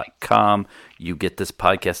Fightful.com. You get this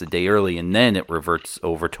podcast a day early, and then it reverts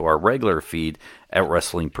over to our regular feed at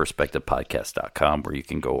WrestlingPerspectivePodcast.com, where you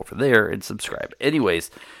can go over there and subscribe.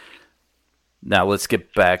 Anyways, now let's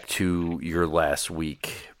get back to your last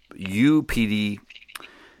week. You, Petey,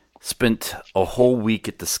 spent a whole week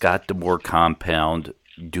at the Scott D'Amore compound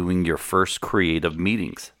doing your first creative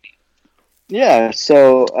meetings. Yeah,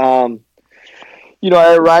 so,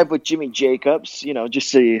 I arrived with Jimmy Jacobs,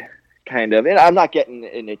 just to kind of, and I'm not getting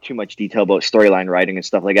into too much detail about storyline writing and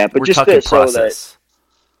stuff like that, but We're just talking so process.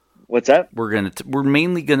 What's that? We're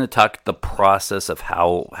mainly gonna talk the process of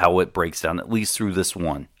how it breaks down, at least through this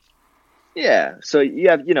one. Yeah, so you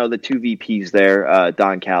have, the two VPs there,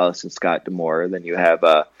 Don Callis and Scott D'Amore, then you have,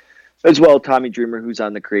 as well, Tommy Dreamer, who's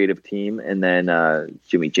on the creative team, and then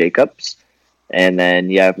Jimmy Jacobs, and then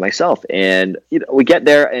you have myself. And we get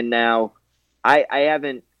there, and now I've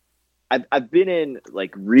been in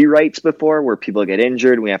like rewrites before where people get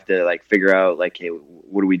injured, and we have to like figure out like, hey,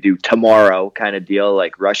 what do we do tomorrow, kind of deal,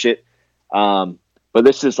 like rush it. But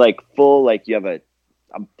this is like full, like you have a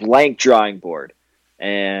blank drawing board,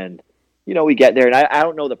 and we get there, and I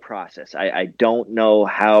don't know the process. I don't know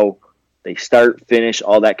how they start, finish,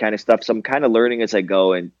 all that kind of stuff. So I'm kind of learning as I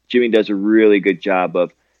go, and Jimmy does a really good job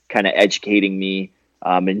of kind of educating me.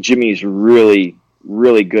 And Jimmy's really,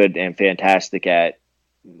 really good and fantastic at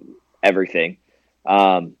everything.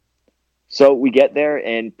 So we get there,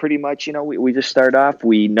 and pretty much, we just start off.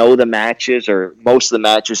 We know the matches, or most of the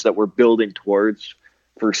matches that we're building towards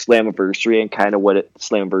for Slammiversary, and kind of what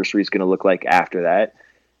Slammiversary is going to look like after that.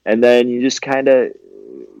 And then you just kind of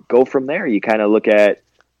go from there. You kind of look at,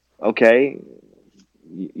 okay,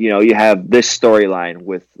 you have this storyline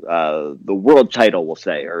with the world title, we'll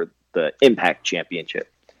say, or the Impact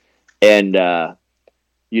Championship. And,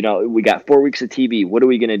 we got 4 weeks of TV. What are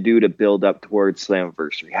we going to do to build up towards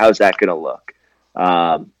Slammiversary? How's that going to look?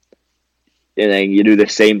 And then you do the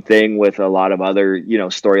same thing with a lot of other,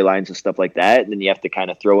 storylines and stuff like that. And then you have to kind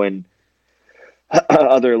of throw in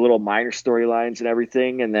other little minor storylines and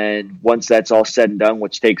everything. And then once that's all said and done,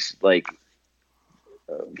 which takes like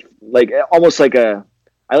almost like I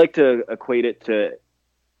like to equate it to,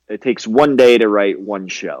 it takes 1 day to write one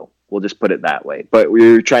show. We'll just put it that way. But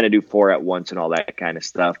we were trying to do 4 at once and all that kind of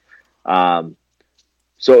stuff.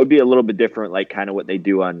 So it would be a little bit different, like kind of what they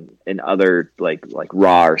do in other like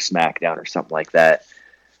Raw or SmackDown or something like that.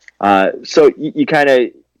 So you kind of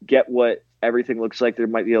get what everything looks like. There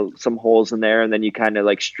might be some holes in there, and then you kind of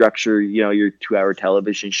like structure, your 2-hour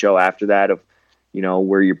television show after that of,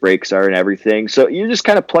 where your breaks are and everything. So you're just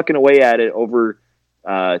kind of plucking away at it over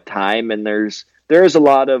time. And there's a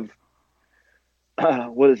lot of,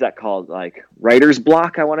 what is that called? Like writer's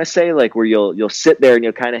block, I want to say, like where you'll sit there and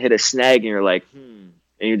you'll kind of hit a snag and you're like, and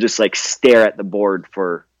you just like stare at the board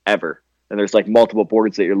forever. And there's like multiple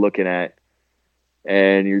boards that you're looking at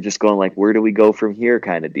and you're just going like, where do we go from here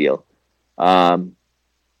kind of deal. And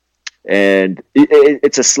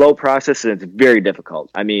it's a slow process and it's very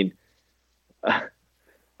difficult. I mean,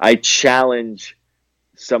 I challenge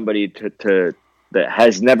somebody to that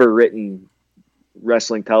has never written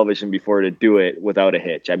wrestling television before to do it without a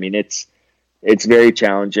hitch. I mean, it's very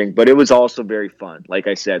challenging, but it was also very fun. Like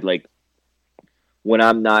I said, like when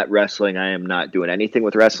I'm not wrestling, I am not doing anything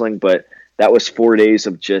with wrestling, but that was 4 days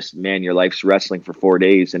of just, man, your life's wrestling for 4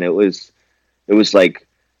 days. And it was like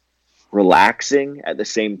relaxing at the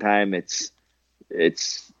same time. It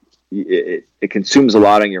consumes a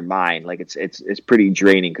lot on your mind. Like it's pretty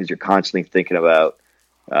draining because you're constantly thinking about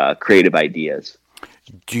creative ideas.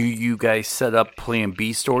 Do you guys set up plan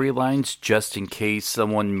B storylines just in case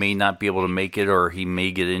someone may not be able to make it or he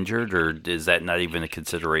may get injured, or is that not even a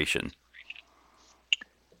consideration?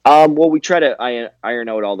 Well, we try to iron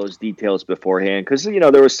out all those details beforehand because,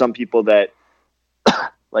 there was some people that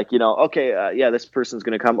like, okay, yeah, this person's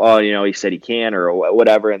going to come. Oh, he said he can or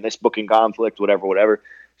whatever. And this booking conflict, whatever.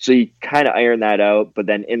 So you kind of iron that out. But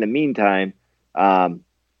then in the meantime,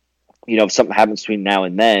 if something happens between now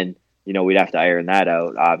and then, we'd have to iron that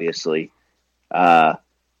out, obviously. But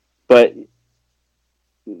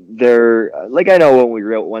there, like, I know when we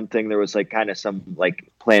wrote one thing, there was like kind of some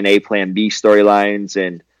like plan A, plan B storylines.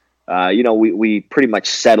 And, we pretty much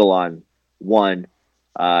settle on one.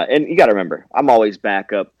 And you got to remember, I'm always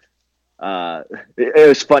backup. It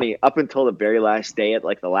was funny up until the very last day at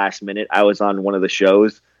like the last minute, I was on one of the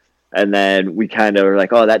shows and then we kind of were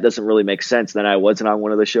like, oh, that doesn't really make sense. Then I wasn't on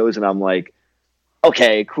one of the shows and I'm like,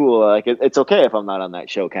 okay, cool. Like it's okay if I'm not on that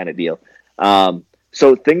show kind of deal.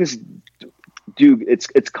 So things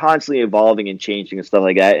it's constantly evolving and changing and stuff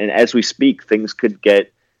like that. And as we speak, things could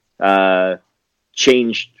get,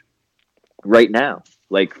 changed right now.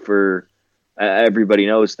 Like for, everybody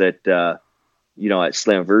knows that, at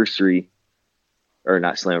Slamversary, or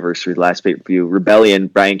not Slamversary, last pay-per-view, Rebellion,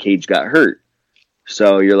 Brian Cage got hurt.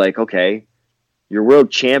 So you're like, okay, your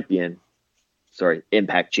world champion,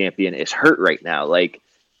 Impact champion is hurt right now. Like,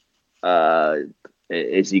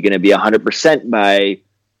 is he going to be 100% by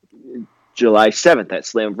July 7th at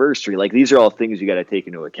Slamversary? Like, these are all things you got to take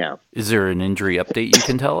into account. Is there an injury update you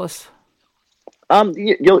can tell us?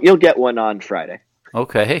 You'll get one on Friday.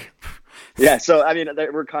 Okay. Yeah, so I mean,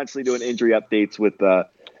 we're constantly doing injury updates with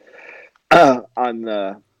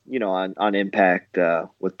on Impact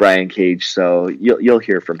with Brian Cage. So you'll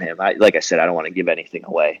hear from him. Like I said, I don't want to give anything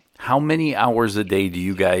away. How many hours a day do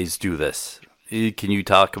you guys do this? Can you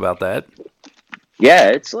talk about that? Yeah,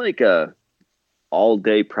 it's like a all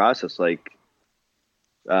day process. Like,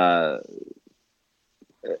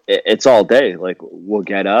 it's all day. Like we'll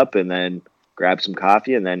get up and then grab some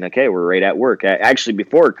coffee, and then, okay, we're right at work. Actually,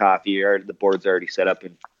 before coffee, the board's already set up,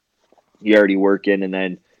 and you're already working, and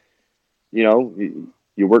then, you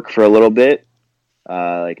work for a little bit,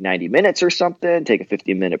 like 90 minutes or something, take a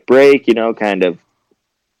 15-minute break, kind of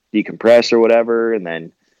decompress or whatever, and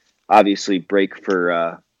then obviously break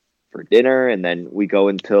for dinner, and then we go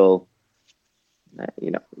until,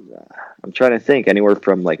 I'm trying to think, anywhere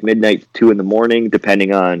from like midnight to 2 in the morning,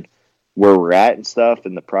 depending on where we're at and stuff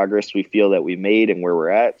and the progress we feel that we made and where we're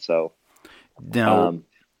at. So now,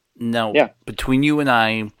 yeah. Between you and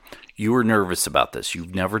I, you were nervous about this.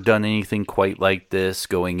 You've never done anything quite like this.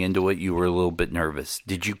 Going into it, you were a little bit nervous.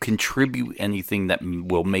 Did you contribute anything that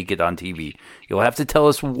will make it on TV? You'll have to tell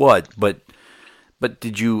us what, but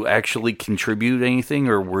did you actually contribute anything,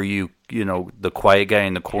 or were you, the quiet guy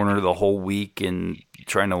in the corner the whole week and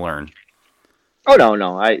trying to learn? Oh,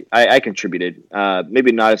 no. I contributed.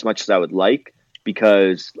 Maybe not as much as I would like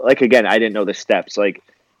because, like, again, I didn't know the steps. Like,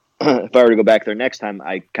 if I were to go back there next time,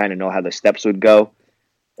 I kind of know how the steps would go.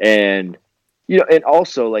 And, and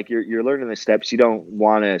also, like, you're learning the steps. You don't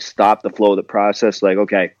want to stop the flow of the process. Like,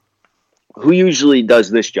 okay, who usually does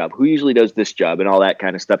this job? Who usually does this job? And all that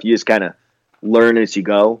kind of stuff. You just kind of learn as you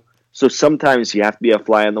go. So sometimes you have to be a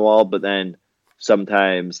fly on the wall, but then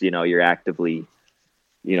sometimes, you're actively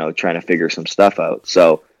trying to figure some stuff out.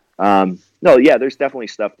 So, no, yeah, there's definitely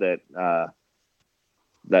stuff that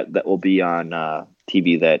will be on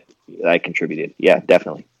TV that I contributed. Yeah,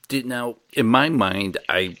 definitely. Now, in my mind,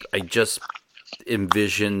 I just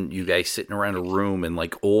envision you guys sitting around a room and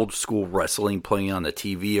like old school wrestling playing on the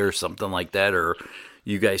TV or something like that, or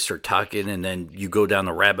you guys start talking, and then you go down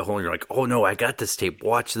the rabbit hole, and you're like, oh no, I got this tape.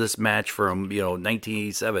 Watch this match from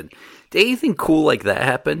 1987. Did anything cool like that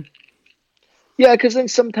happen? Yeah, because then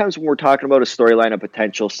sometimes when we're talking about a storyline of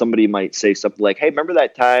potential, somebody might say something like, "Hey, remember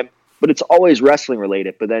that time?" But it's always wrestling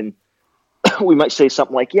related. But then we might say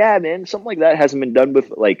something like, "Yeah, man, something like that hasn't been done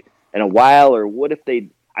with like in a while." Or what if they?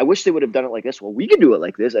 I wish they would have done it like this. Well, we can do it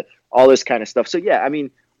like this. All this kind of stuff. So yeah, I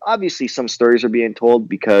mean, obviously some stories are being told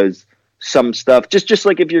because some stuff just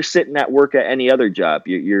like if you're sitting at work at any other job,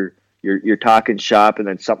 you're talking shop, and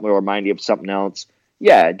then something will remind you of something else.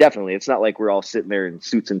 Yeah, definitely. It's not like we're all sitting there in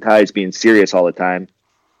suits and ties being serious all the time.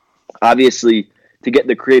 Obviously, to get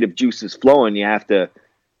the creative juices flowing, you have to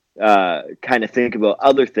kind of think about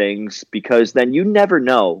other things, because then you never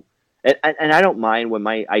know. And I don't mind when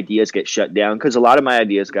my ideas get shut down, because a lot of my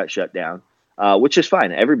ideas got shut down, which is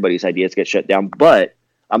fine. Everybody's ideas get shut down, but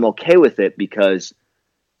I'm okay with it because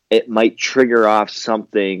it might trigger off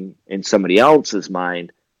something in somebody else's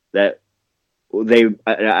mind that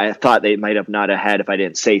I thought they might have not have had if I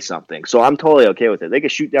didn't say something. So I'm totally okay with it. They can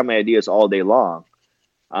shoot down my ideas all day long.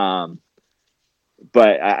 But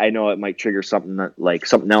I know it might trigger something like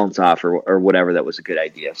something else off or whatever that was a good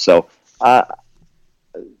idea. So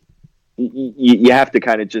you have to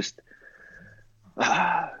kind of just,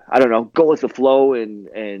 I don't know, go with the flow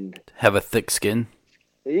and have a thick skin.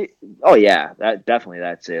 Oh yeah,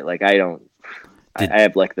 that's it. Like I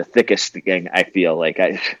have like the thickest skin. I feel like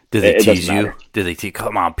Did they tease you? Did they tease?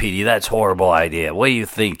 Come on, Petey, that's a horrible idea. What are you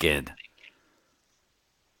thinking?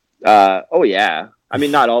 Oh yeah. I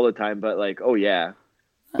mean, not all the time, but like, oh yeah.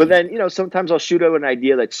 But then, sometimes I'll shoot out an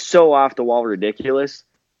idea that's so off the wall ridiculous.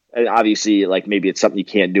 And obviously, like maybe it's something you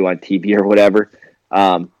can't do on TV or whatever.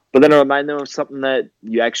 But then I'll remind them of something that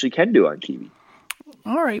you actually can do on TV.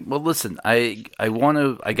 All right. Well, listen, I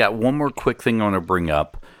got one more quick thing I want to bring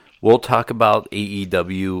up. We'll talk about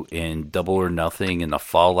AEW and Double or Nothing and the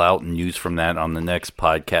fallout and news from that on the next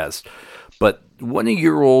podcast. But one of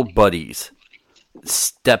your old buddies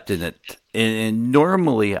stepped in it. And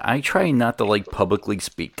normally I try not to publicly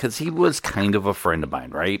speak because he was kind of a friend of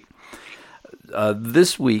mine, right?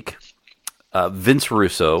 This week, Vince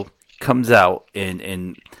Russo comes out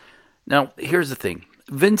and now here's the thing.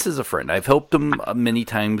 Vince is a friend. I've helped him many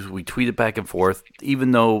times. We tweeted back and forth,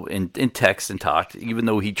 even though in text and talked, even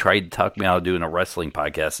though he tried to talk me out of doing a wrestling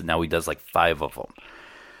podcast, and now he does 5 of them.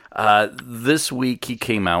 This week he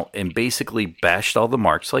came out and basically bashed all the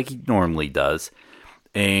marks like he normally does,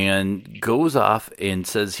 and goes off and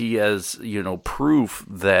says he has, proof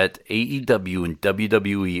that AEW and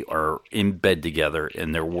WWE are in bed together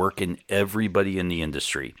and they're working everybody in the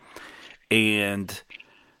industry. And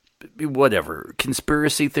whatever,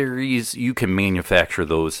 conspiracy theories, you can manufacture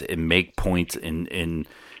those and make points and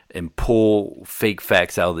pull fake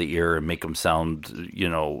facts out of the air and make them sound,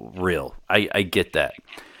 real. I get that.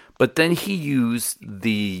 But then he used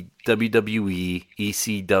the WWE,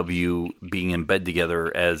 ECW being in bed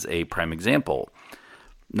together as a prime example.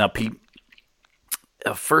 Now, Pete,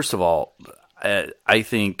 first of all, I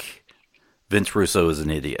think Vince Russo is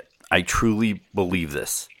an idiot. I truly believe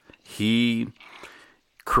this. He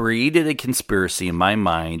created a conspiracy in my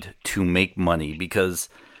mind to make money because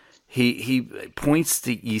he points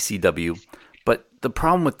to ECW. But the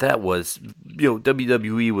problem with that was,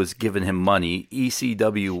 WWE was giving him money.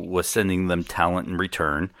 ECW was sending them talent in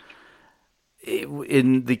return.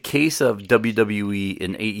 In the case of WWE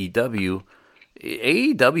and AEW,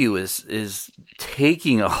 AEW is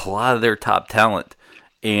taking a lot of their top talent,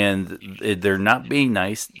 and they're not being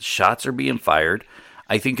nice. Shots are being fired.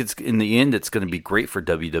 I think in the end, it's going to be great for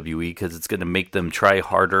WWE because it's going to make them try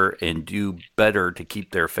harder and do better to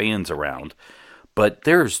keep their fans around. But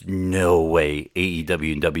there's no way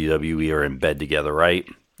AEW and WWE are in bed together, right?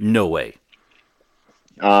 No way.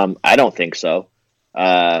 I don't think so.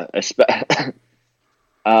 I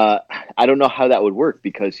don't know how that would work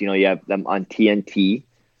because, you have them on TNT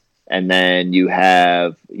and then you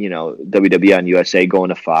have, WWE on USA going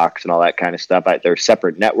to Fox and all that kind of stuff. They're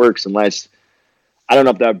separate networks unless, I don't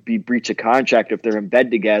know if that would be breach of contract if they're in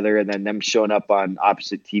bed together and then them showing up on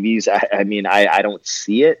opposite TVs. I don't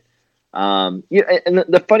see it. And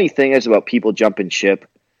the funny thing is about people jumping ship,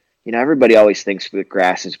 everybody always thinks the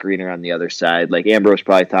grass is greener on the other side. Like Ambrose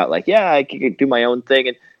probably thought yeah, I can do my own thing.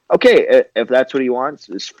 And okay, if that's what he wants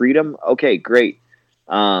is freedom. Okay, great.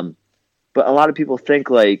 But a lot of people think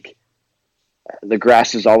the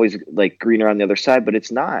grass is always greener on the other side, but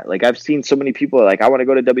it's not. I've seen so many people I want to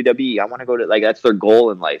go to WWE. I want to go to that's their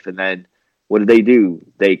goal in life. And then what do?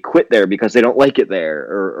 They quit there because they don't like it there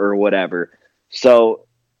or whatever. So,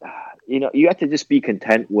 you have to just be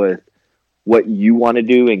content with what you want to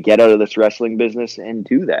do and get out of this wrestling business and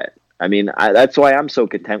do that. I mean, that's why I'm so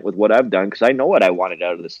content with what I've done, because I know what I wanted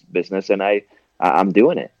out of this business, and I'm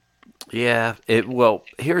doing it. Yeah. Well,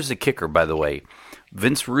 here's the kicker, by the way.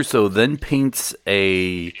 Vince Russo then paints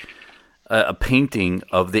a painting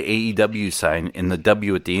of the AEW sign, and the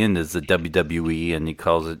W at the end is the WWE, and he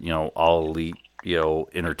calls it, All Elite,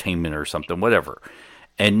 Entertainment or something, whatever.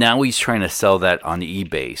 And now he's trying to sell that on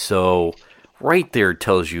eBay. So right there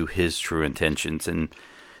tells you his true intentions. And,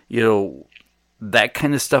 that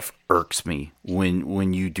kind of stuff irks me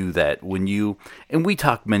when you do that. And we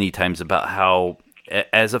talk many times about how,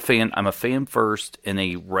 as a fan, I'm a fan first and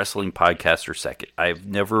a wrestling podcaster second. I've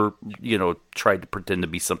never, tried to pretend to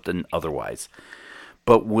be something otherwise.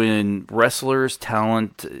 But when wrestlers,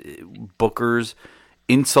 talent, bookers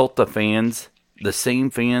insult the fans, the same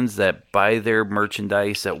fans that buy their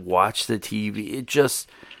merchandise, that watch the TV, it just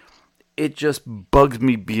bugs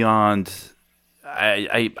me beyond.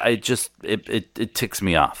 It ticks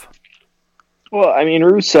me off. Well, I mean,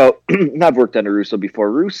 Russo, I've worked under Russo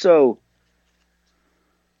before. Russo,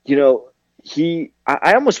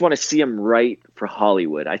 I almost want to see him write for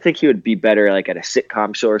Hollywood. I think he would be better like at a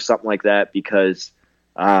sitcom show or something like that, because,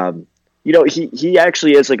 he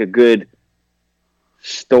actually is like a good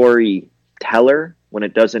storyteller when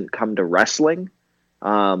it doesn't come to wrestling.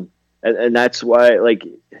 And that's why, like,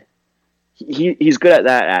 he's good at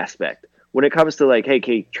that aspect. When it comes to like, hey,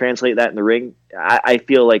 can you translate that in the ring? I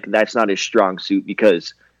feel like that's not his strong suit,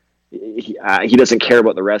 because he doesn't care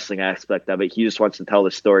about the wrestling aspect of it. He just wants to tell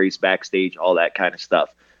the stories backstage, all that kind of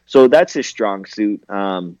stuff. So that's his strong suit.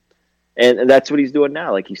 And that's what he's doing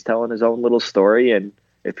now. Like, he's telling his own little story, and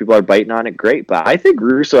if people are biting on it, great. But I think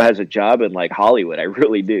Russo has a job in like Hollywood. I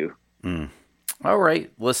really do. All right.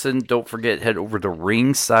 Listen, don't forget, head over to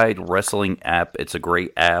Ringside Wrestling app. It's a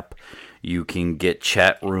great app. You can get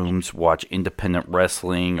chat rooms, watch independent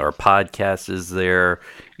wrestling. Our podcast is there.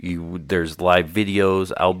 There's live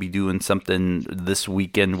videos. I'll be doing something this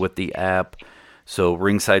weekend with the app. So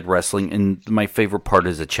Ringside Wrestling. And my favorite part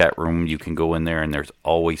is a chat room. You can go in there, and there's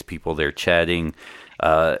always people there chatting.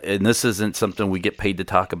 And this isn't something we get paid to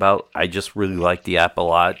talk about. I just really like the app a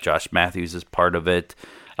lot. Josh Matthews is part of it.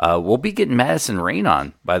 We'll be getting Madison Rain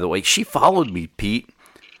on, by the way. She followed me, Pete.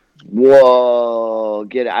 Whoa,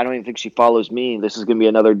 get it. I don't even think she follows me. This is going to be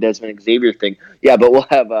another Desmond Xavier thing. Yeah, but we'll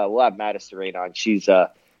have Madison Rain on. She's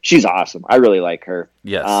awesome. I really like her.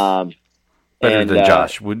 Yes. Better than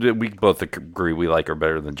Josh. We both agree we like her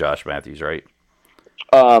better than Josh Matthews, right?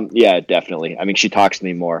 Yeah, definitely. I mean, she talks to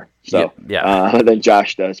me more than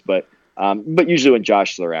Josh does, but usually when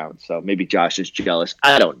Josh is around, so maybe Josh is jealous.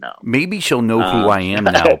 I don't know. Maybe she'll know who I am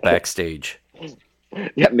now backstage.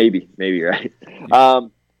 Yeah, maybe, right.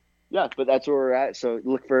 Yeah, but that's where we're at. So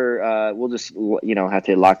look for we'll just have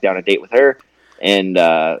to lock down a date with her and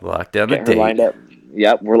lock down a date lined up.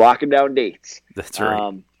 Yep, we're locking down dates. That's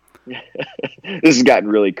right. This has gotten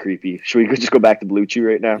really creepy. Should we just go back to Blue Chew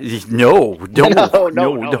right now? No, no,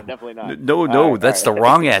 definitely not. No, that's the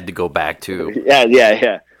wrong ad to go back to.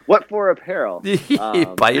 Yeah. What for apparel?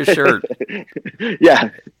 Buy a shirt.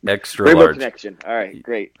 Yeah. Extra Rainbow large. Connection. All right,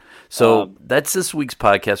 great. So that's this week's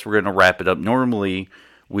podcast. We're going to wrap it up. Normally,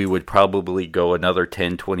 we would probably go another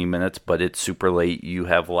 10, 20 minutes, but it's super late. You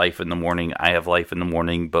have life in the morning. I have life in the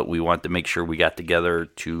morning, but we want to make sure we got together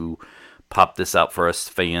to pop this out for us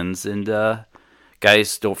fans. And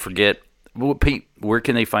guys, don't forget, Pete, where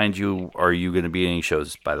can they find you? Are you going to be at any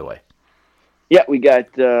shows, by the way? Yeah, we got,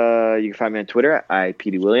 you can find me on Twitter at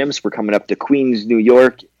Petey Williams. We're coming up to Queens, New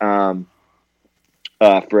York for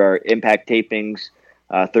our Impact tapings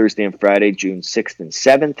Thursday and Friday, June 6th and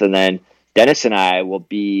 7th. And then Dennis and I will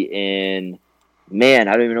be in, I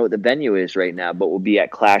don't even know what the venue is right now, but we'll be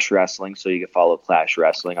at Clash Wrestling, so you can follow Clash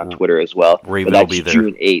Wrestling on Twitter as well. Raven will be there.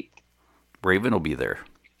 June 8th. Raven will be there.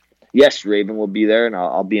 Yes, Raven will be there, and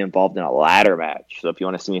I'll be involved in a ladder match. So if you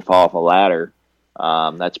want to see me fall off a ladder,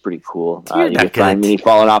 that's pretty cool. You can find me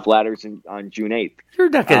falling off ladders on June 8th. You're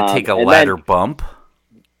not going to take a ladder bump.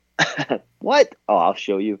 What? Oh, I'll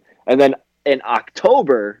show you. And then in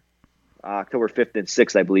October 5th and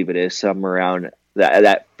 6th, I believe it is, somewhere around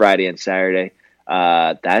that Friday and Saturday,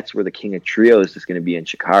 that's where the King of Trios is going to be in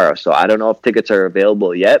Chicago. So I don't know if tickets are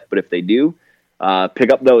available yet, but if they do,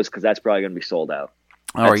 pick up those, because that's probably going to be sold out.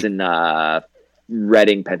 That's in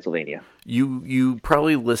Reading, Pennsylvania. You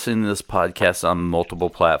probably listen to this podcast on multiple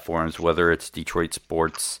platforms, whether it's Detroit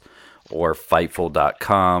Sports or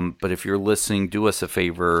Fightful.com. But if you're listening, do us a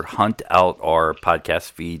favor, hunt out our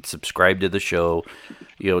podcast feed, subscribe to the show.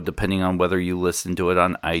 Depending on whether you listen to it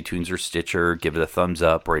on iTunes or Stitcher, give it a thumbs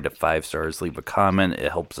up, rate it 5 stars, leave a comment.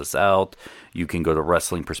 It helps us out. You can go to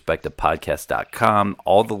WrestlingPerspectivePodcast.com.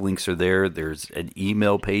 All the links are there. There's an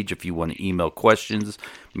email page if you want to email questions.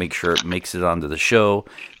 Make sure it makes it onto the show.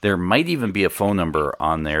 There might even be a phone number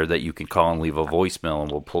on there that you can call and leave a voicemail,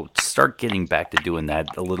 and we'll start getting back to doing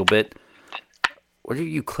that a little bit. What are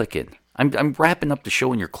you clicking? I'm wrapping up the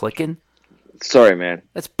show and you're clicking? Sorry, man.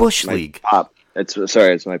 That's Bush League. Pop. It's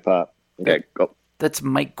my pop. Okay, go. That's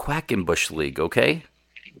Mike Quackenbush League, okay?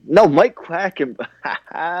 No, Mike Quacken.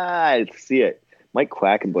 I see it. Mike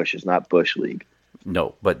Quackenbush is not Bush League.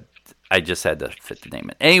 No, but I just had to fit the name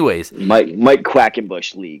in. Anyways. Mike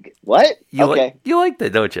Quackenbush League. What? Okay. You like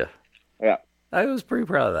that, don't you? Yeah. I was pretty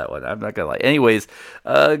proud of that one. I'm not going to lie. Anyways,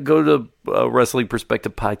 go to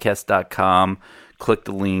WrestlingPerspectivePodcast.com. Click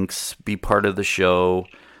the links. Be part of the show.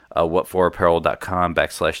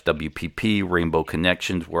 whatforapparel.com/WPP, Rainbow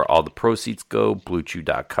Connections, where all the proceeds go,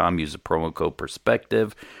 BlueChew.com, use the promo code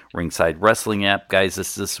Perspective, Ringside Wrestling app. Guys, this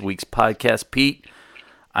is this week's podcast. Pete,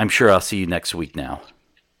 I'm sure I'll see you next week now.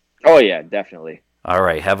 Oh, yeah, definitely. All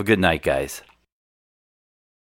right, have a good night, guys.